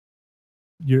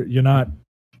you're not.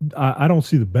 I don't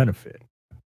see the benefit.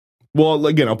 Well,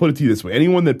 again, I'll put it to you this way: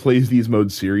 anyone that plays these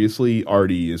modes seriously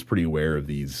already is pretty aware of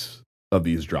these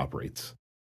drop rates.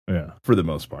 Yeah, for the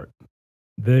most part.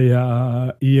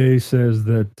 EA says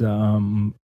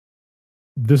that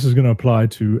this is going to apply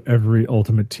to every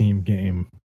Ultimate Team game,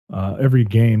 every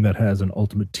game that has an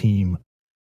Ultimate Team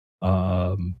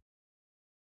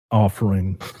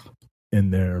offering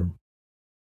in their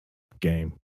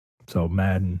game. So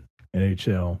Madden,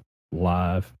 NHL,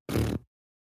 Live.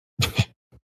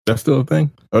 That's still a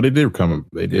thing? Oh, they did come.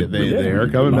 They did. They are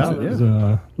coming out.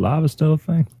 Yeah. Live is still a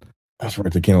thing. That's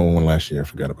right. They came out with one last year. I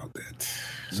forgot about that.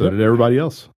 So did everybody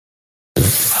else.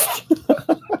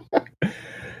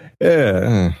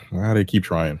 Yeah. Well, they keep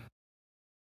trying.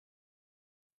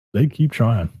 They keep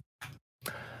trying.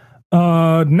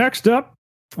 Next up,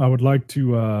 I would like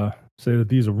to say that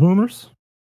these are rumors.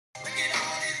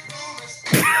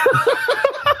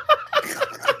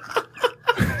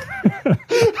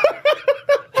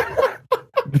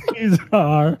 These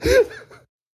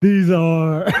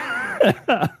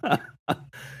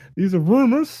are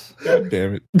rumors. God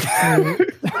damn it.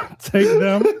 Take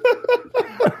them.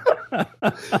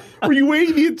 Were you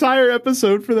waiting the entire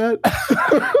episode for that?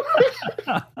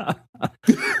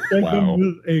 Take them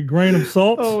with a grain of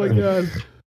salt. Oh my god.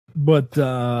 But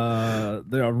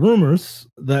there are rumors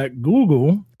that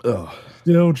Google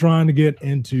still trying to get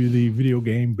into the video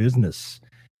game business.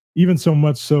 Even so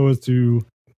much so as to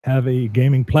have a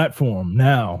gaming platform.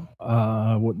 Now,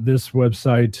 what this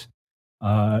website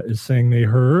is saying they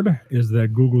heard is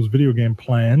that Google's video game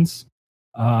plans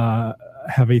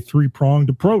have a three-pronged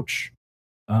approach.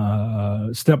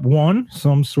 Step one,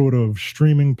 some sort of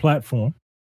streaming platform.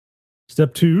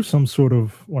 Step two, some sort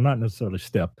of, well, not necessarily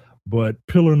step, but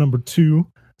pillar number two,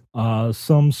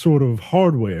 some sort of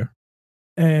hardware.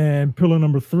 And pillar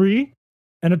number three,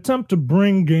 an attempt to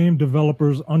bring game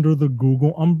developers under the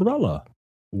Google umbrella,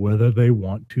 whether they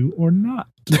want to or not.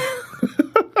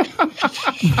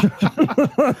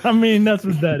 I mean, that's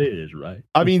what that is, right?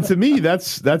 I mean, to me,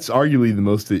 that's arguably the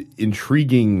most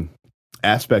intriguing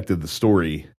aspect of the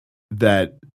story,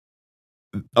 that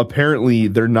apparently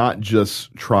they're not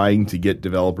just trying to get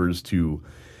developers to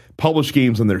publish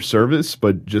games on their service,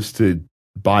 but just to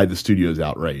buy the studios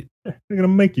outright. They're going to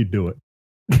make you do it.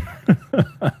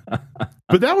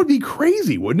 But that would be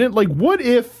crazy, wouldn't it? Like, what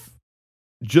if,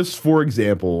 just for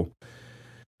example,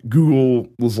 Google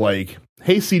was like,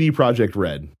 hey, CD Projekt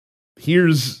Red,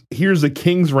 here's a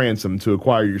king's ransom to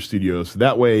acquire your studio, so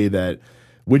that way that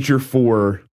Witcher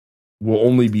 4 will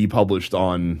only be published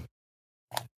on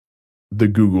the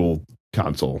Google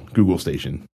console, Google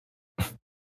station.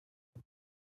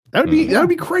 That would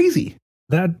be crazy.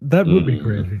 That would be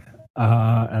crazy.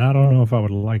 And I don't know if I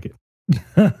would like it.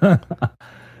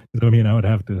 I mean, I would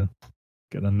have to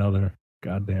get another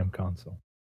goddamn console.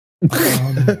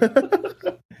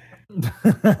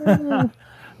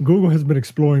 Google has been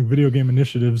exploring video game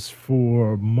initiatives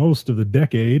for most of the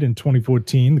decade. In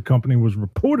 2014, the company was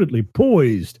reportedly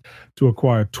poised to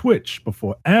acquire Twitch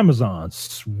before Amazon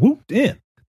swooped in.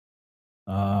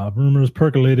 Rumors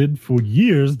percolated for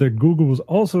years that Google was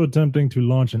also attempting to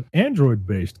launch an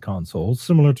Android-based console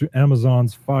similar to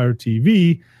Amazon's Fire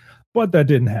TV, but that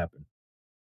didn't happen.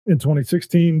 In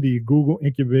 2016, the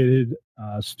Google-incubated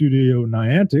studio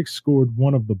Niantic scored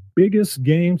one of the biggest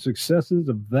game successes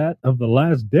of the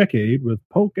last decade with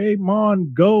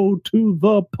Pokemon Go to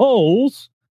the polls,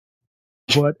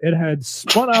 but it had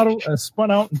spun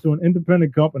out into an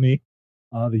independent company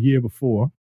the year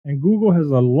before. And Google has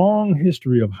a long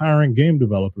history of hiring game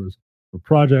developers for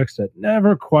projects that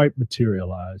never quite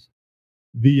materialize.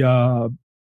 The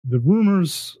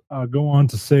rumors go on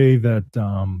to say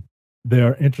that they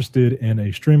are interested in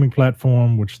a streaming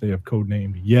platform, which they have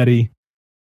codenamed Yeti.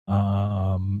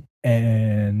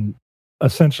 And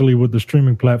essentially what the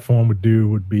streaming platform would do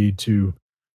would be to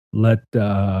let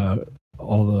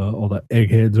all the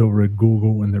eggheads over at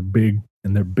Google and their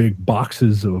big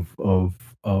boxes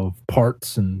of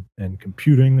parts and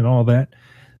computing and all that,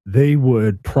 they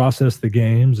would process the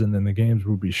games, and then the games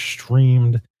would be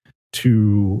streamed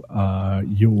to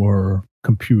your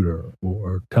computer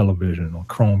or television or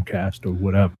Chromecast or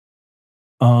whatever.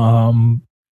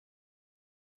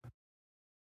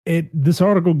 This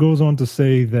article goes on to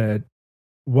say that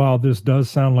while this does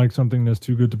sound like something that's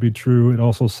too good to be true, it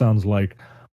also sounds like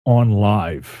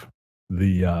OnLive,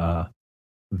 the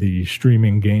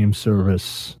streaming game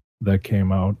service that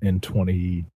came out in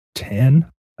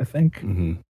 2010, I think.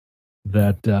 Mm-hmm.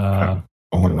 That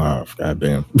OnLive,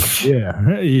 goddamn. yeah,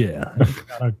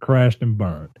 kind of crashed and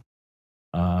burned.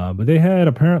 But they had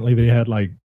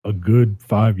like a good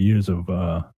 5 years of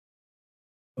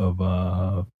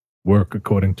work,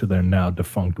 according to their now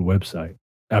defunct website.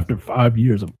 After 5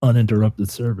 years of uninterrupted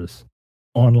service,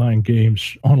 online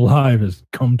games OnLive has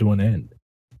come to an end.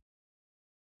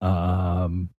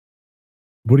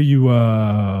 What do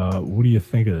you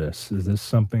think of this? Is this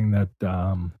something that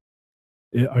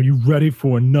are you ready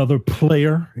for another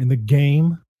player in the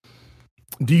game?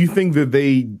 Do you think that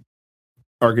they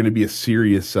are going to be a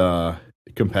serious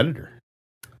competitor?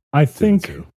 I think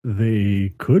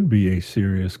they could be a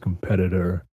serious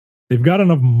competitor. They've got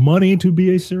enough money to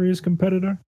be a serious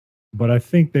competitor, but I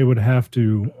think they would have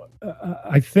to.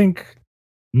 I think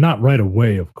not right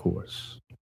away, of course.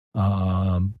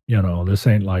 This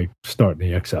ain't like starting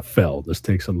the XFL. This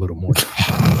takes a little more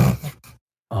time.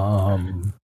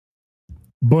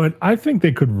 But I think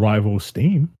they could rival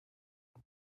Steam.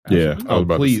 Yeah, I was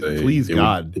about please, to say, please,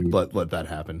 God, let that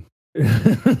happen.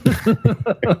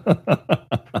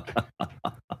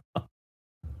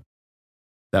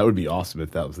 That would be awesome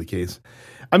if that was the case.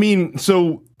 I mean,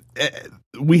 so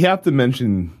we have to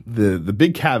mention the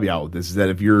big caveat with this is that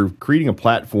if you're creating a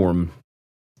platform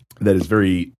that is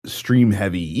very stream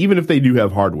heavy, even if they do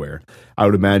have hardware, I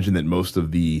would imagine that most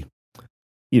of the,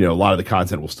 a lot of the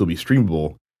content will still be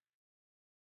streamable.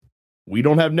 We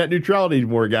don't have net neutrality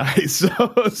anymore, guys.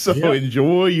 So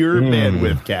enjoy your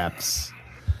bandwidth caps.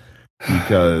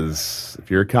 Because if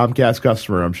you're a Comcast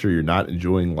customer, I'm sure you're not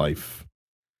enjoying life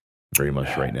very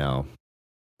much right now.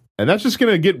 And that's just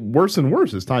going to get worse and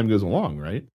worse as time goes along,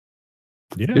 right?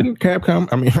 Yeah. Didn't Comcast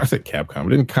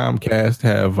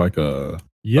have like a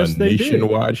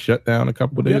nationwide shutdown a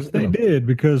couple of days ago? Yes, they did,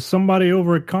 because somebody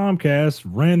over at Comcast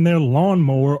ran their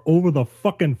lawnmower over the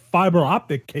fucking fiber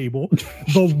optic cable,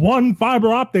 the one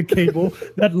fiber optic cable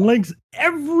that links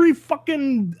every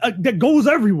fucking, that goes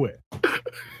everywhere.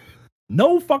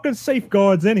 No fucking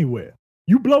safeguards anywhere.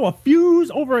 You blow a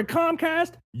fuse over at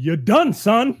Comcast, you're done,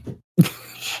 son.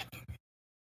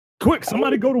 Quick,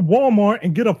 somebody go to Walmart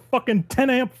and get a fucking 10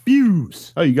 amp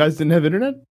fuse. Oh, you guys didn't have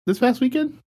internet this past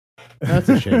weekend? That's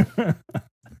a shame.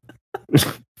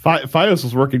 Fios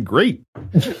was working great.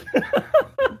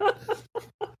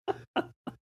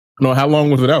 No, how long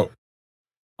was it out?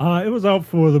 It was out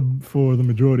for the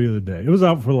majority of the day. It was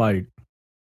out for like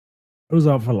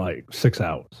 6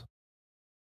 hours.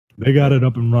 They got it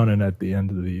up and running at the end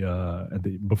of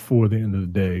before the end of the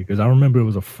day, because I remember it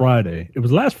was a Friday. It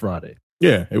was last Friday.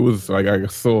 Yeah, it was like I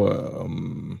saw.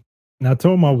 And I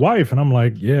told my wife, and I'm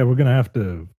like, "Yeah, we're gonna have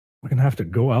to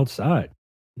go outside."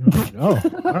 Like, oh,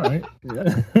 all right.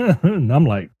 Yeah. And I'm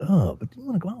like, "Oh, but do you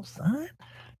want to go outside?"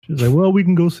 She's like, "Well, we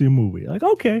can go see a movie." Like,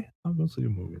 okay, I'll go see a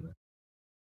movie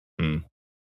then.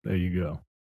 There you go.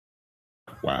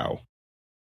 Wow.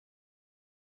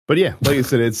 But yeah, like I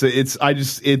said, it's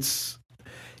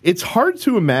hard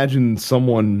to imagine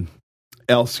someone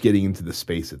else getting into the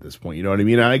space at this point. You know what I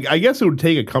mean? I guess it would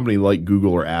take a company like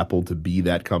Google or Apple to be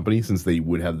that company, since they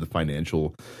would have the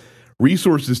financial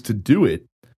resources to do it.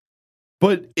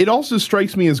 But it also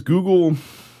strikes me as Google.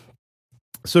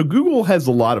 So Google has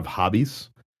a lot of hobbies.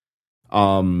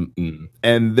 And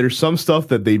there's some stuff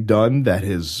that they've done that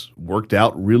has worked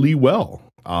out really well.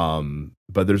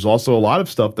 But there's also a lot of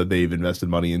stuff that they've invested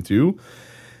money into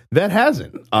that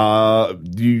hasn't.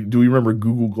 Do we remember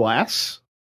Google Glass?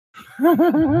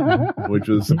 Which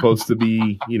was supposed to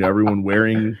be, everyone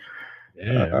wearing,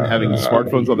 having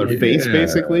smartphones on their face,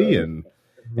 basically, and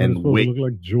look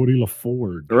like Geordie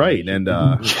LaFord, right? And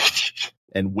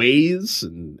Waze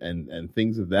and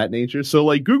things of that nature. So,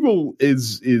 like, Google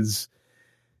is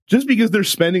just because they're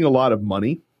spending a lot of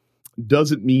money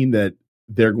doesn't mean that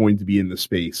they're going to be in the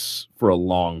space for a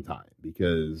long time,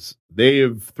 because they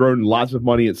have thrown lots of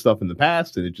money at stuff in the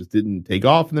past and it just didn't take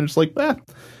off. And they're just like,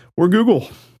 we're Google.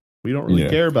 We don't really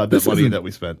care about that money that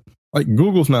we spent. Like,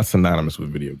 Google's not synonymous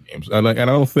with video games. And I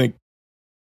don't think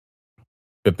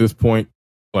at this point,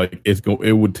 like,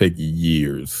 it would take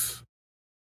years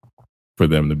for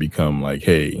them to become like,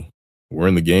 hey, we're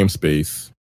in the game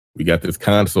space. We got this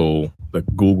console, the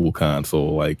Google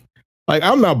console. Like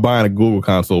I'm not buying a Google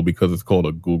console because it's called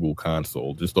a Google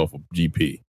console just off of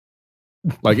GP.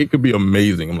 Like, it could be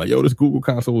amazing. I'm like, yo, this Google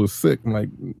console is sick. I'm like,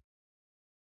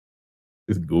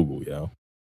 it's Google, yo.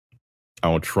 I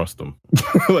don't trust them.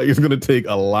 Like, it's going to take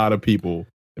a lot of people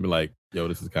to be like, yo,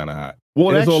 this is kind of hot.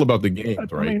 Well, it's all about the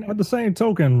games, right? I mean, at the same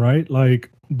token, right? Like,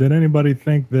 did anybody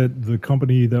think that the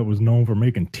company that was known for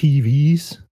making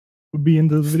TVs would be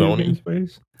into the video game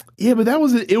space? Yeah, but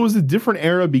it was a different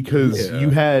era, because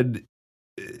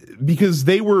because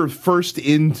they were first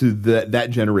into that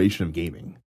generation of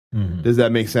gaming. Mm-hmm. Does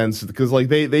that make sense? Because like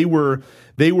they were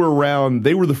around.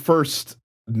 They were the first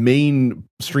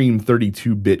mainstream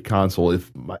 32-bit console.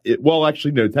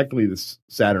 Actually, no, technically the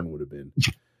Saturn would have been,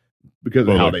 because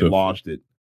of how they launched it.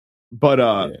 But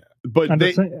but at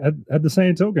the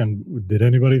same token, did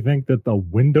anybody think that the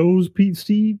Windows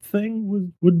PC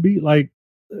thing would be like?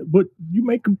 But you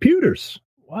make computers.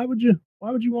 Why would you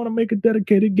want to make a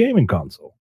dedicated gaming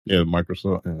console? Yeah,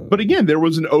 Microsoft. But again, there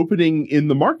was an opening in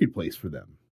the marketplace for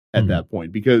them. at that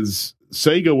point, because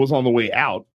Sega was on the way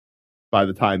out by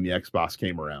the time the Xbox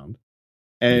came around,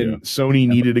 and Sony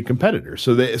needed a competitor.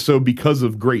 So because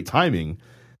of great timing,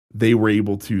 they were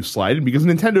able to slide in, because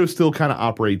Nintendo still kind of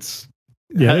operates,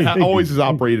 always has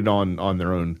operated on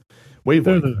their own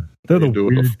wavelength. They're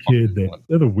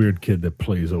the weird kid that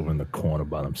plays over in the corner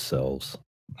by themselves.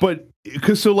 But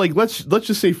let's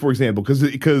just say, for example,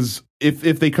 because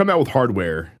if they come out with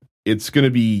hardware, it's going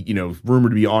to be,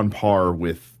 rumored to be on par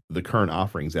with the current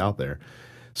offerings out there.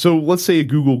 So let's say a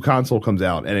Google console comes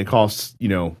out and it costs,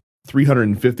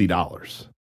 $350.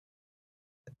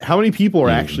 How many people are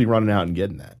actually running out and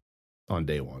getting that on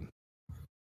day one?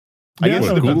 I guess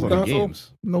it depends on the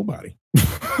games. Nobody.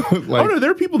 No,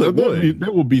 there are people that would.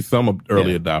 There will be some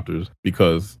early adopters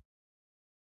because,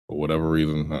 for whatever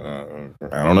reason,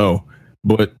 I don't know.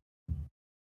 But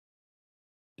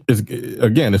it's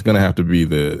going to have to be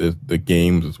the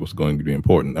games is what's going to be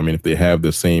important. I mean, if they have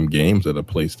the same games that a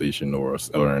PlayStation or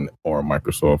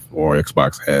Microsoft or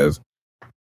Xbox has,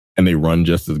 and they run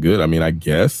just as good, I mean, I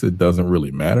guess it doesn't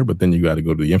really matter. But then you got to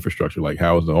go to the infrastructure. Like,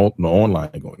 how is the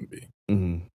online going to be?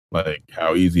 Mm-hmm. Like,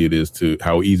 how easy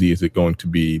is it going to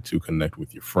be to connect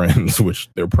with your friends, which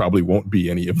there probably won't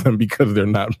be any of them because they're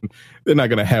not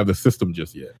going to have the system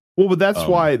just yet. Well, but that's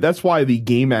why the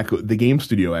game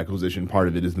studio acquisition part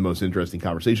of it is the most interesting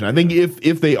conversation. I think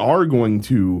if they are going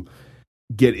to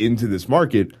get into this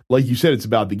market, like you said, it's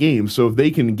about the games. So if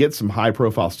they can get some high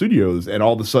profile studios and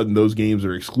all of a sudden those games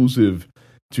are exclusive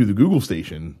to the Google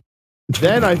station,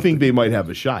 then I think they might have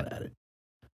a shot at it.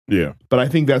 Yeah, but I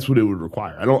think that's what it would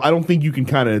require. I don't think you can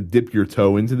kind of dip your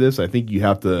toe into this. I think you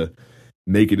have to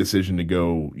make a decision to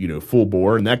go, full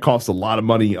bore, and that costs a lot of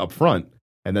money up front,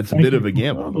 and that's a bit of a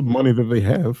gamble. All the money that they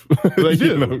have, they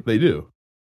do. They do.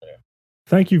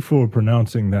 Thank you for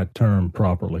pronouncing that term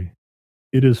properly.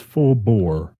 It is full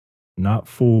bore, not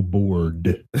full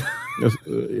board.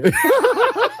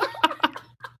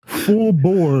 Full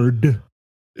board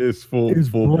is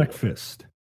full breakfast.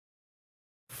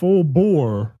 Full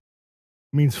bore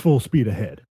means full speed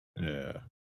ahead. Yeah.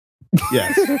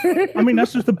 Yes. I mean,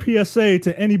 that's just a PSA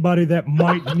to anybody that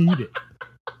might need it.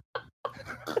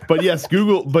 But yes,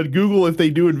 Google, if they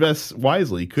do invest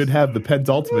wisely, could have the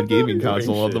penultimate gaming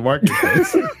console on the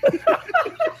marketplace.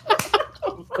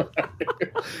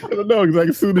 No, exactly.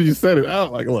 As soon as you said it, I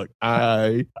was like, look,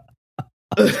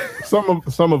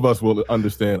 some of us will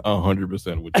understand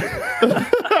 100% what you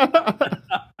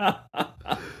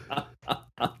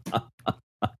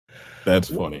That's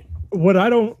funny. What I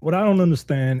don't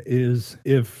understand is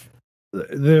if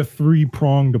their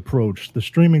three-pronged approach, the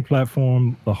streaming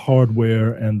platform, the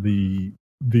hardware, and the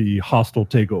hostile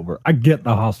takeover. I get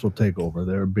the hostile takeover.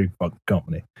 They're a big fucking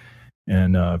company.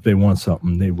 And if they want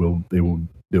something, they will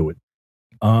do it.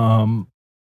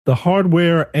 The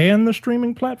hardware and the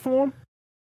streaming platform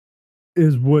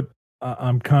is what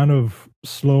I'm kind of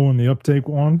slow on the uptake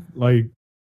on. Like,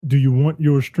 do you want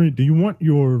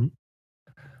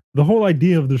the whole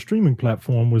idea of the streaming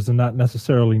platform was to not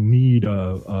necessarily need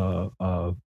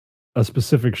a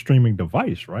specific streaming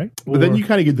device, right? But then you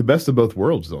kind of get the best of both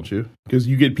worlds, don't you? Because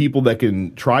you get people that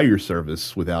can try your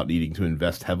service without needing to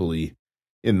invest heavily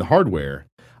in the hardware.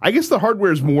 I guess the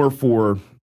hardware is more for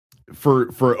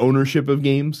ownership of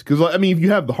games. Because, I mean, if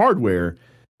you have the hardware,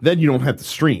 then you don't have to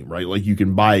stream, right? Like, you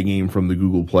can buy a game from the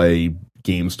Google Play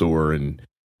game store and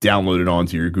download it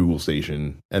onto your Google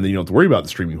station, and then you don't have to worry about the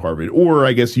streaming part of it. Or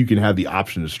I guess you can have the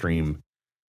option to stream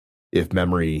if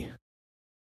memory.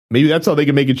 Maybe that's how they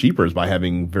can make it cheaper, is by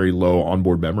having very low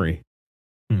onboard memory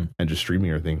and just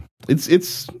streaming everything. I think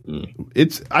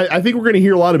we're going to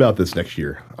hear a lot about this next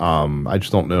year. I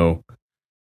just don't know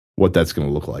what that's going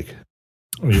to look like.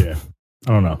 Yeah,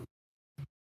 I don't know,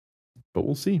 but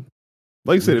we'll see.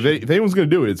 Like I said, if anyone's going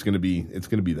to do it, it's going to be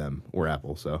them or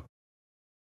Apple. So.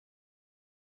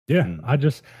 Yeah,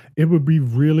 it would be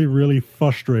really, really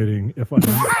frustrating if I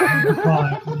didn't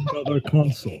buy another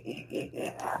console.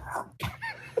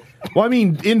 Well, I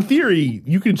mean, in theory,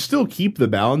 you can still keep the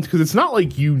balance because it's not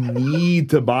like you need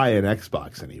to buy an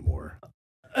Xbox anymore.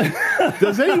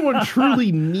 Does anyone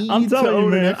truly need I'm telling to own you,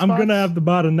 man, an Xbox? I'm going to have to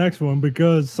buy the next one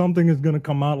because something is going to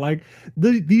come out. Like,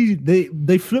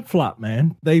 they flip-flop,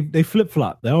 man. They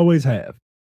flip-flop. They always have.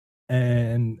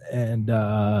 And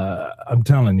I'm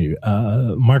telling you,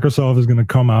 Microsoft is going to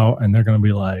come out and they're going to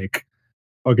be like,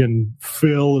 fucking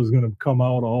Phil is going to come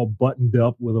out all buttoned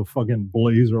up with a fucking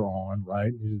blazer on,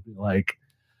 right? And he's like,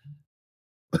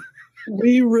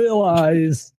 we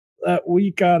realize that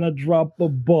we kind of dropped the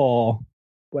ball,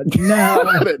 but now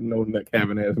no neck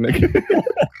having ass neck.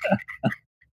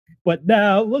 But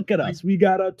now look at us, we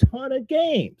got a ton of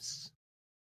games.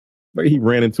 Like he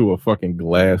ran into a fucking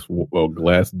glass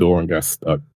door and got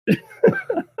stuck. He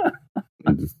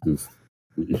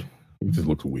just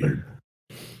looks weird.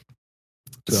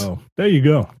 So there you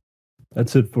go.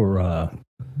 That's it for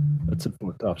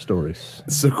top stories.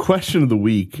 So, question of the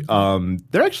week.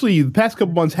 There actually the past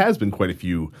couple months has been quite a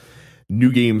few new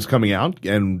games coming out,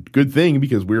 and good thing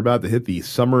because we're about to hit the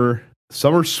summer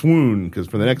swoon. Because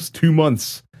for the next 2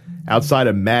 months, outside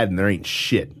of Madden, there ain't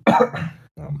shit.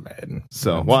 Madden.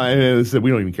 So,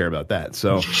 we don't even care about that.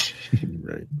 So,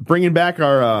 Right. Bringing back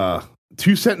our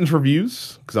 2-sentence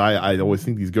reviews, because I always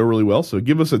think these go really well. So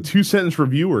give us a 2-sentence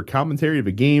review or commentary of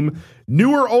a game,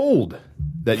 new or old,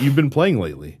 that you've been playing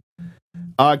lately.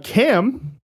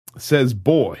 Cam says,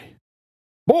 boy.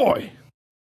 I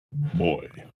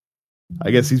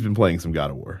guess he's been playing some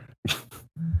God of War.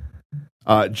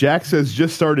 Jack says,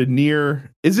 just started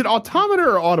Nier. Is it Automata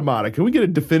or Automata? Can we get a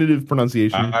definitive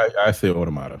pronunciation? I say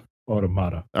Automata.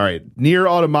 Automata. All right. Nier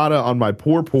Automata on my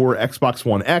poor Xbox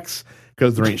One X,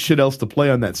 because there ain't shit else to play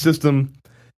on that system.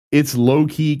 It's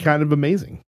low-key kind of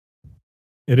amazing.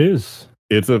 It is.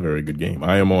 It's a very good game.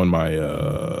 I am on my,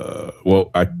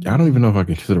 I don't even know if I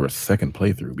can consider a second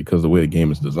playthrough, because the way the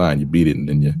game is designed, you beat it and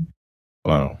then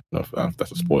I don't know if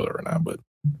that's a spoiler or not, but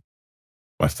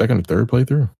my second or third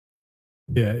playthrough?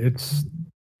 Yeah, it's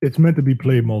meant to be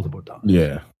played multiple times.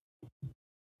 Yeah.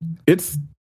 It's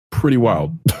pretty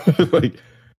wild. Like,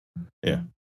 yeah.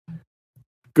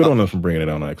 Good on us for bringing it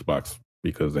on Xbox,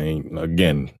 because they ain't got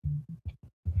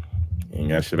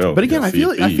shit else. But again, I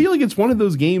feel like it's one of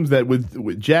those games that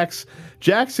with Jack's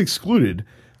excluded,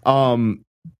 I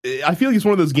feel like it's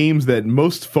one of those games that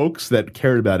most folks that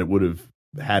cared about it would have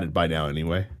had it by now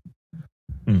anyway.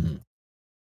 Mm-hmm.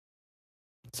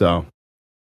 So,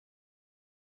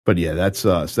 but yeah, that's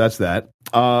that.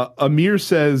 Amir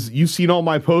says, you've seen all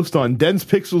my posts on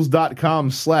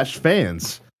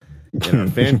densepixels.com/fans in our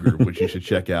fan group, which you should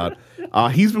check out.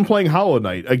 He's been playing Hollow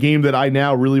Knight, a game that I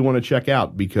now really want to check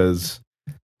out because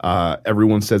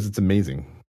everyone says it's amazing.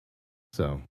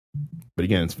 So, but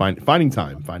again, it's finding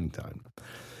time.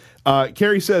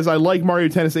 Carrie says, I like Mario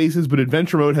Tennis Aces, but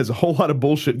Adventure Mode has a whole lot of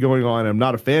bullshit going on. I'm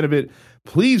not a fan of it.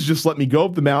 Please just let me go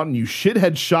up the mountain, you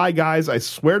shithead shy guys. I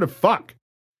swear to fuck.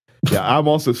 Yeah, I'm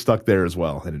also stuck there as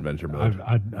well in Adventure Mode.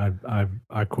 I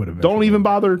quit Adventure Don't even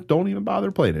Mode.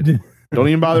 bother playing it. Don't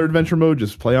even bother Adventure Mode.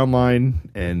 Just play online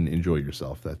and enjoy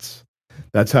yourself. That's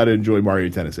how to enjoy Mario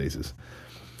Tennis Aces.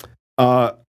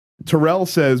 Terrell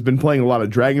says, been playing a lot of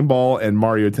Dragon Ball and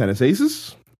Mario Tennis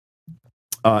Aces.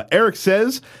 Eric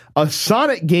says, a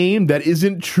Sonic game that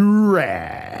isn't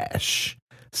trash.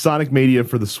 Sonic Mania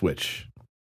for the Switch.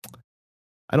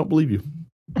 I don't believe you.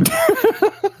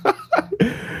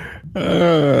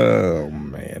 Oh,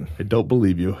 man. I don't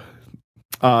believe you.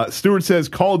 Stewart says,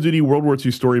 Call of Duty World War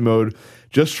II story mode,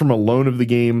 just from a loan of the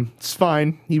game. It's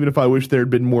fine, even if I wish there had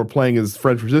been more playing as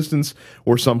French Resistance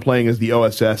or some playing as the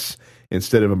OSS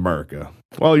instead of America.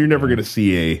 Well, you're never going to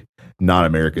see a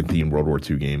non-American themed World War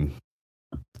II game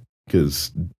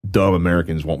because dumb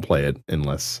Americans won't play it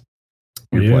unless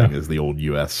you're playing as the old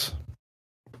US.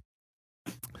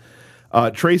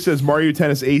 Trey says Mario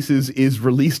Tennis Aces is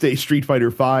release day Street Fighter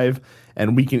V,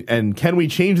 and can we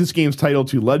change this game's title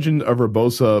to Legend of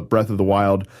Urbosa Breath of the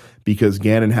Wild because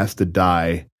Ganon has to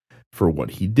die for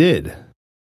what he did?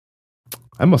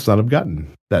 I must not have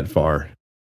gotten that far.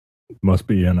 Must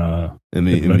be in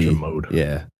adventure mode.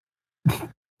 Yeah.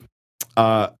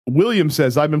 William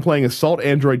says, I've been playing Assault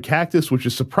Android Cactus, which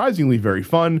is surprisingly very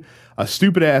fun. A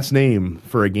stupid ass name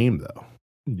for a game, though.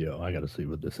 Yo, I gotta see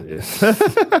what this is.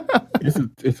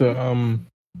 It's a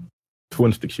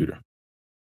twin stick shooter.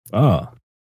 Ah,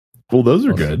 well, those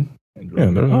are good.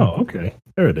 Yeah, okay.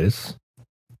 There it is.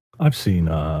 I've seen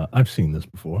this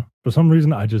before. For some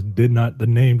reason, the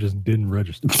name just didn't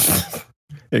register.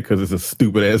 Yeah, because it's a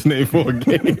stupid ass name for a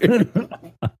game.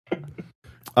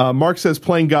 Mark says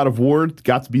playing God of War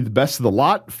got to be the best of the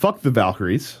lot. Fuck the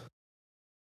Valkyries.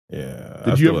 Yeah,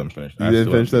 Did you finish? You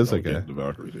didn't finish this? Okay. The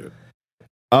Valkyries, yeah.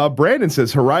 Brandon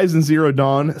says Horizon Zero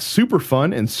Dawn, super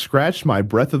fun and scratched my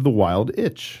Breath of the Wild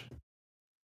itch.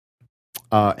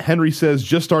 Henry says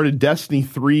just started Destiny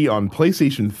 3 on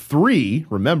PlayStation 3.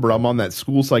 Remember, I'm on that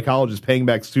school psychologist paying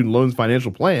back student loans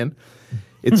financial plan.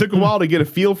 It took a while to get a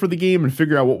feel for the game and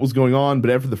figure out what was going on, but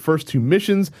after the first 2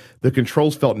 missions, the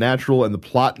controls felt natural and the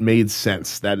plot made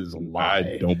sense. That is a lie.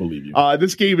 I don't believe you.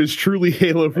 This game is truly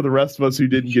Halo for the rest of us who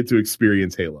didn't get to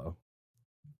experience Halo.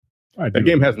 That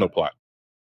game has no plot.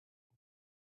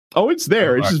 Oh, it's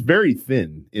there. It's just very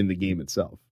thin in the game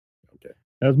itself. Okay.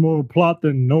 Has more of a plot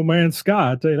than No Man's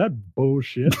Sky. I tell you that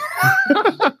bullshit.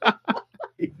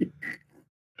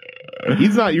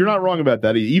 He's not. You're not wrong about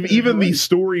that. Even the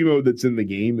story mode that's in the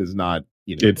game is not.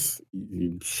 It's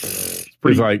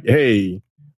like, hey,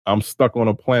 I'm stuck on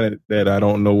a planet that I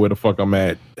don't know where the fuck I'm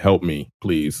at. Help me,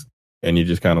 please. And you're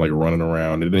just kind of like running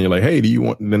around, and then you're like, hey, do you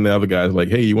want? And then the other guy's like,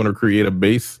 hey, you want to create a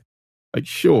base? Like,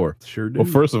 sure do. Well,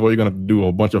 first of all, you're gonna have to do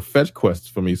a bunch of fetch quests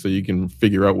for me so you can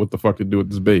figure out what the fuck to do with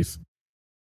this base.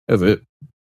 That's it.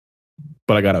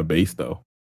 But I got a base though.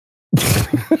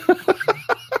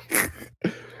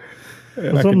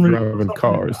 And I can drive in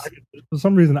cars. For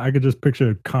some reason, I could just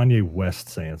picture Kanye West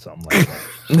saying something like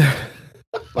that.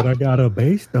 But I got a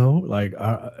base though. Like,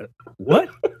 what?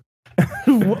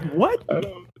 What? I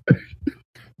don't.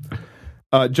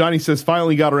 Johnny says,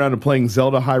 finally got around to playing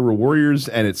Zelda Hyrule Warriors,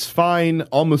 and it's fine.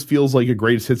 Almost feels like a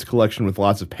greatest hits collection with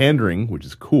lots of pandering, which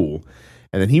is cool.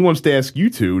 And then he wants to ask you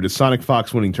two, does Sonic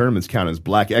Fox winning tournaments count as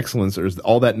black excellence, or is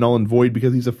all that null and void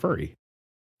because he's a furry?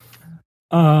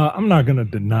 I'm not going to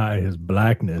deny his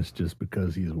blackness just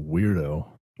because he's a weirdo.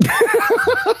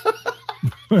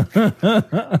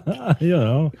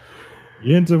 You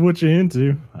into what you're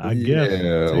into, I guess.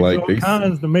 Yeah, like all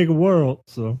kinds to make a world,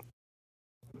 so.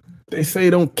 They say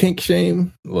don't kink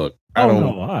shame. Look, I don't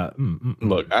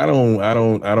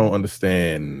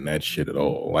understand that shit at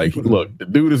all. Like, look, the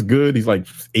dude is good. He's like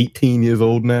 18 years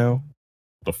old now.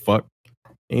 The fuck?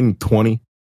 Ain't 20.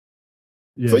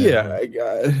 Yeah. So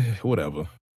yeah, whatever.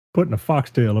 Putting a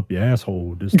foxtail up your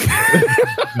asshole, just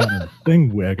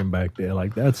thing wagging back there,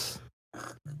 like that's.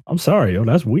 I'm sorry, yo,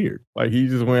 that's weird. Like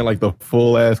he's just wearing like the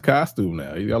full ass costume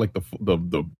now. He got like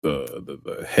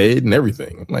the head and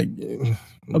everything. Like,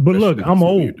 but look, I'm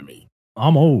old.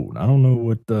 I'm old. I don't know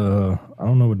what the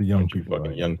young people.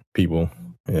 Fucking young people.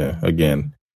 Yeah.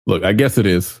 Again, look, I guess it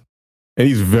is, and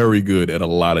he's very good at a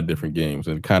lot of different games,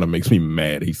 and it kind of makes me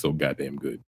mad. He's so goddamn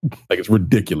good. Like it's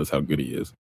ridiculous how good he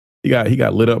is. He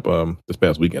got lit up this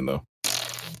past weekend though.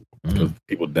 Because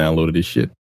people downloaded his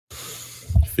shit,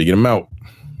 figured him out.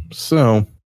 So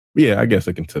yeah, I guess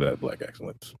I consider that black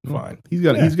excellence. Fine. He's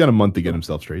got a month to get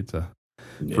himself straight for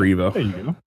Evo. There you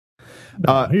go.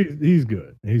 No, he's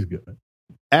good. He's good.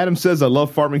 Adam says, I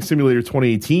love Farming Simulator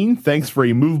 2018. Thanks for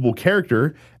a movable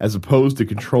character as opposed to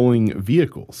controlling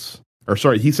vehicles. Or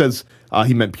sorry, he says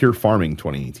he meant Pure Farming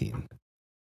 2018.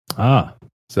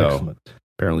 So excellent.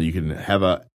 Apparently you can have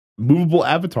a movable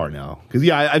avatar now. Because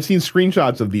I've seen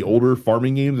screenshots of the older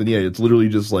farming games, and it's literally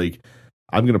just like,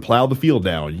 I'm going to plow the field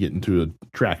now. You get into a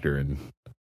tractor and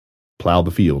plow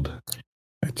the field.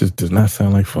 It just does not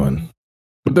sound like fun.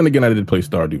 But then again, I did play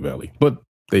Stardew Valley. But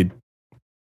they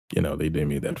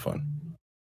made that fun.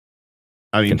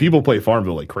 I mean, people play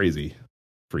Farmville like crazy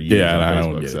for years. Yeah, I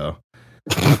don't get so.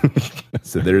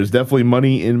 So there's definitely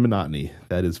money in monotony.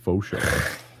 That is faux sure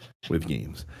with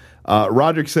games.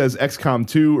 Roderick says XCOM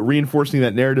 2, reinforcing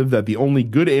that narrative that the only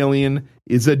good alien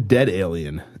is a dead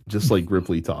alien, just like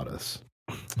Ripley taught us.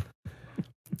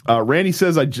 Randy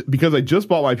says, because I just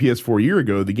bought my PS4 a year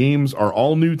ago, the games are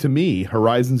all new to me.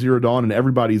 Horizon Zero Dawn and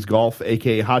Everybody's Golf,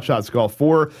 aka Hot Shots Golf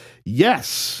 4.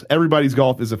 Yes, Everybody's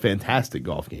Golf is a fantastic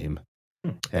golf game.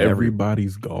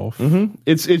 Everybody's Golf. Mm-hmm.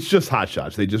 It's just Hot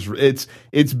Shots.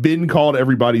 It's been called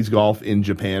Everybody's Golf in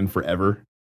Japan forever.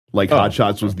 Like Hot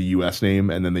Shots was the US name,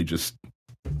 and then they just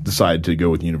decided to go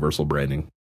with universal branding.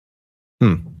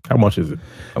 How much is it?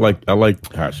 I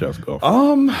like Hot Shots Golf.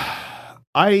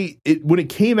 When it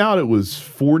came out, it was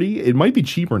 $40. It might be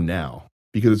cheaper now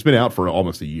because it's been out for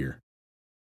almost a year.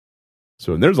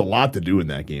 So, and there's a lot to do in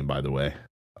that game, by the way,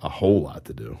 a whole lot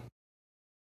to do.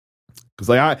 Because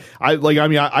I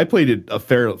played it a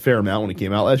fair amount when it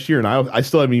came out last year, and I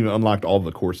still haven't even unlocked all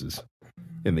the courses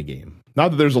in the game.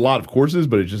 Not that there's a lot of courses,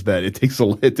 but it's just that it takes a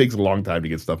long time to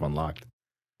get stuff unlocked.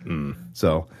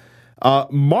 So,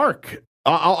 Mark.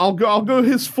 I'll go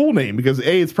his full name because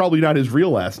A, it's probably not his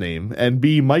real last name, and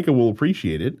B, Micah will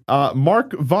appreciate it.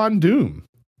 Mark Von Doom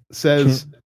says,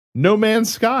 "No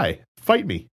Man's Sky, fight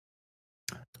me."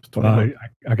 I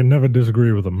can never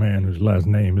disagree with a man whose last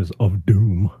name is of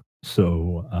Doom.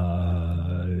 So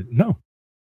no,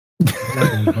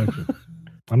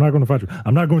 I'm not going to fight you.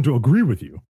 I'm not going to agree with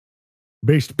you,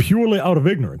 based purely out of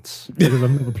ignorance because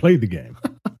I've never played the game.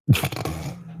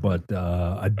 But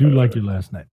I do like your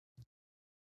last name.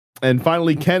 And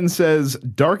finally, Ken says,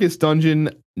 Darkest Dungeon,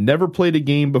 never played a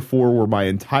game before where my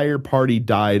entire party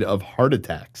died of heart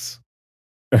attacks.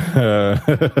 Wow.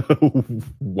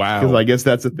 Because I guess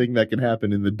that's a thing that can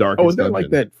happen in the Darkest Dungeon. Dungeon. Like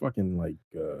that fucking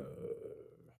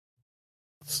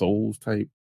Souls type?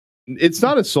 It's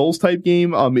not a Souls type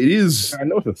game. It is. I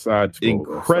know it's a side scroll.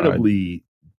 Incredibly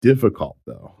difficult,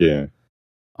 though. Yeah.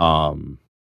 But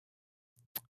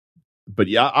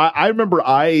yeah, I remember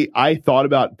I thought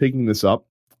about picking this up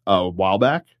a while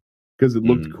back because it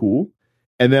looked cool.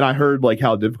 And then I heard like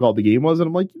how difficult the game was, and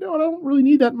I'm like, I don't really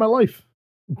need that in my life.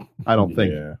 I don't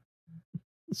think. Yeah.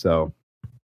 So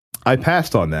I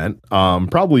passed on that.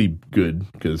 Probably good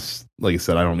because, like I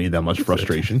said, I don't need that much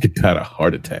frustration. It had a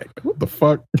heart attack. What the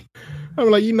fuck? I'm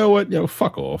like, you know what?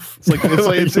 Fuck off. It's like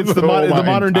it's the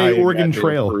modern day Oregon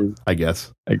Trail, I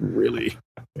guess. Like, really?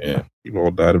 Yeah. People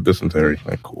all died of dysentery.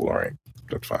 Like, cool. All right.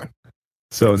 That's fine.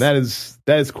 So that is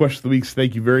Question of the Week.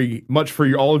 Thank you very much for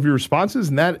all of your responses,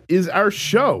 and that is our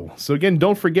show. So again,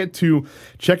 don't forget to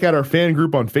check out our fan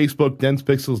group on Facebook,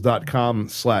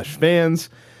 densepixels.com/fans.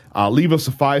 Leave us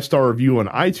a 5-star review on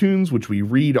iTunes, which we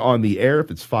read on the air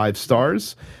if it's 5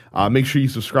 stars. Make sure you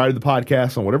subscribe to the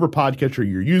podcast on whatever podcatcher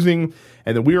you're using,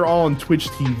 and then we are all on Twitch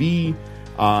TV.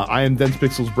 I am Dense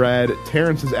Pixels Brad.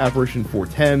 Terrence is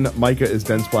Apparition410. Micah is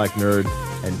Dense Black Nerd,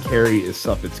 and Carrie is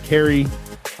Suffits Carrie.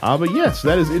 But yes,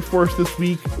 that is it for us this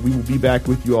week. We will be back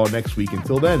with you all next week.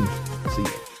 Until then, see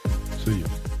you.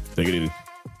 Take it easy.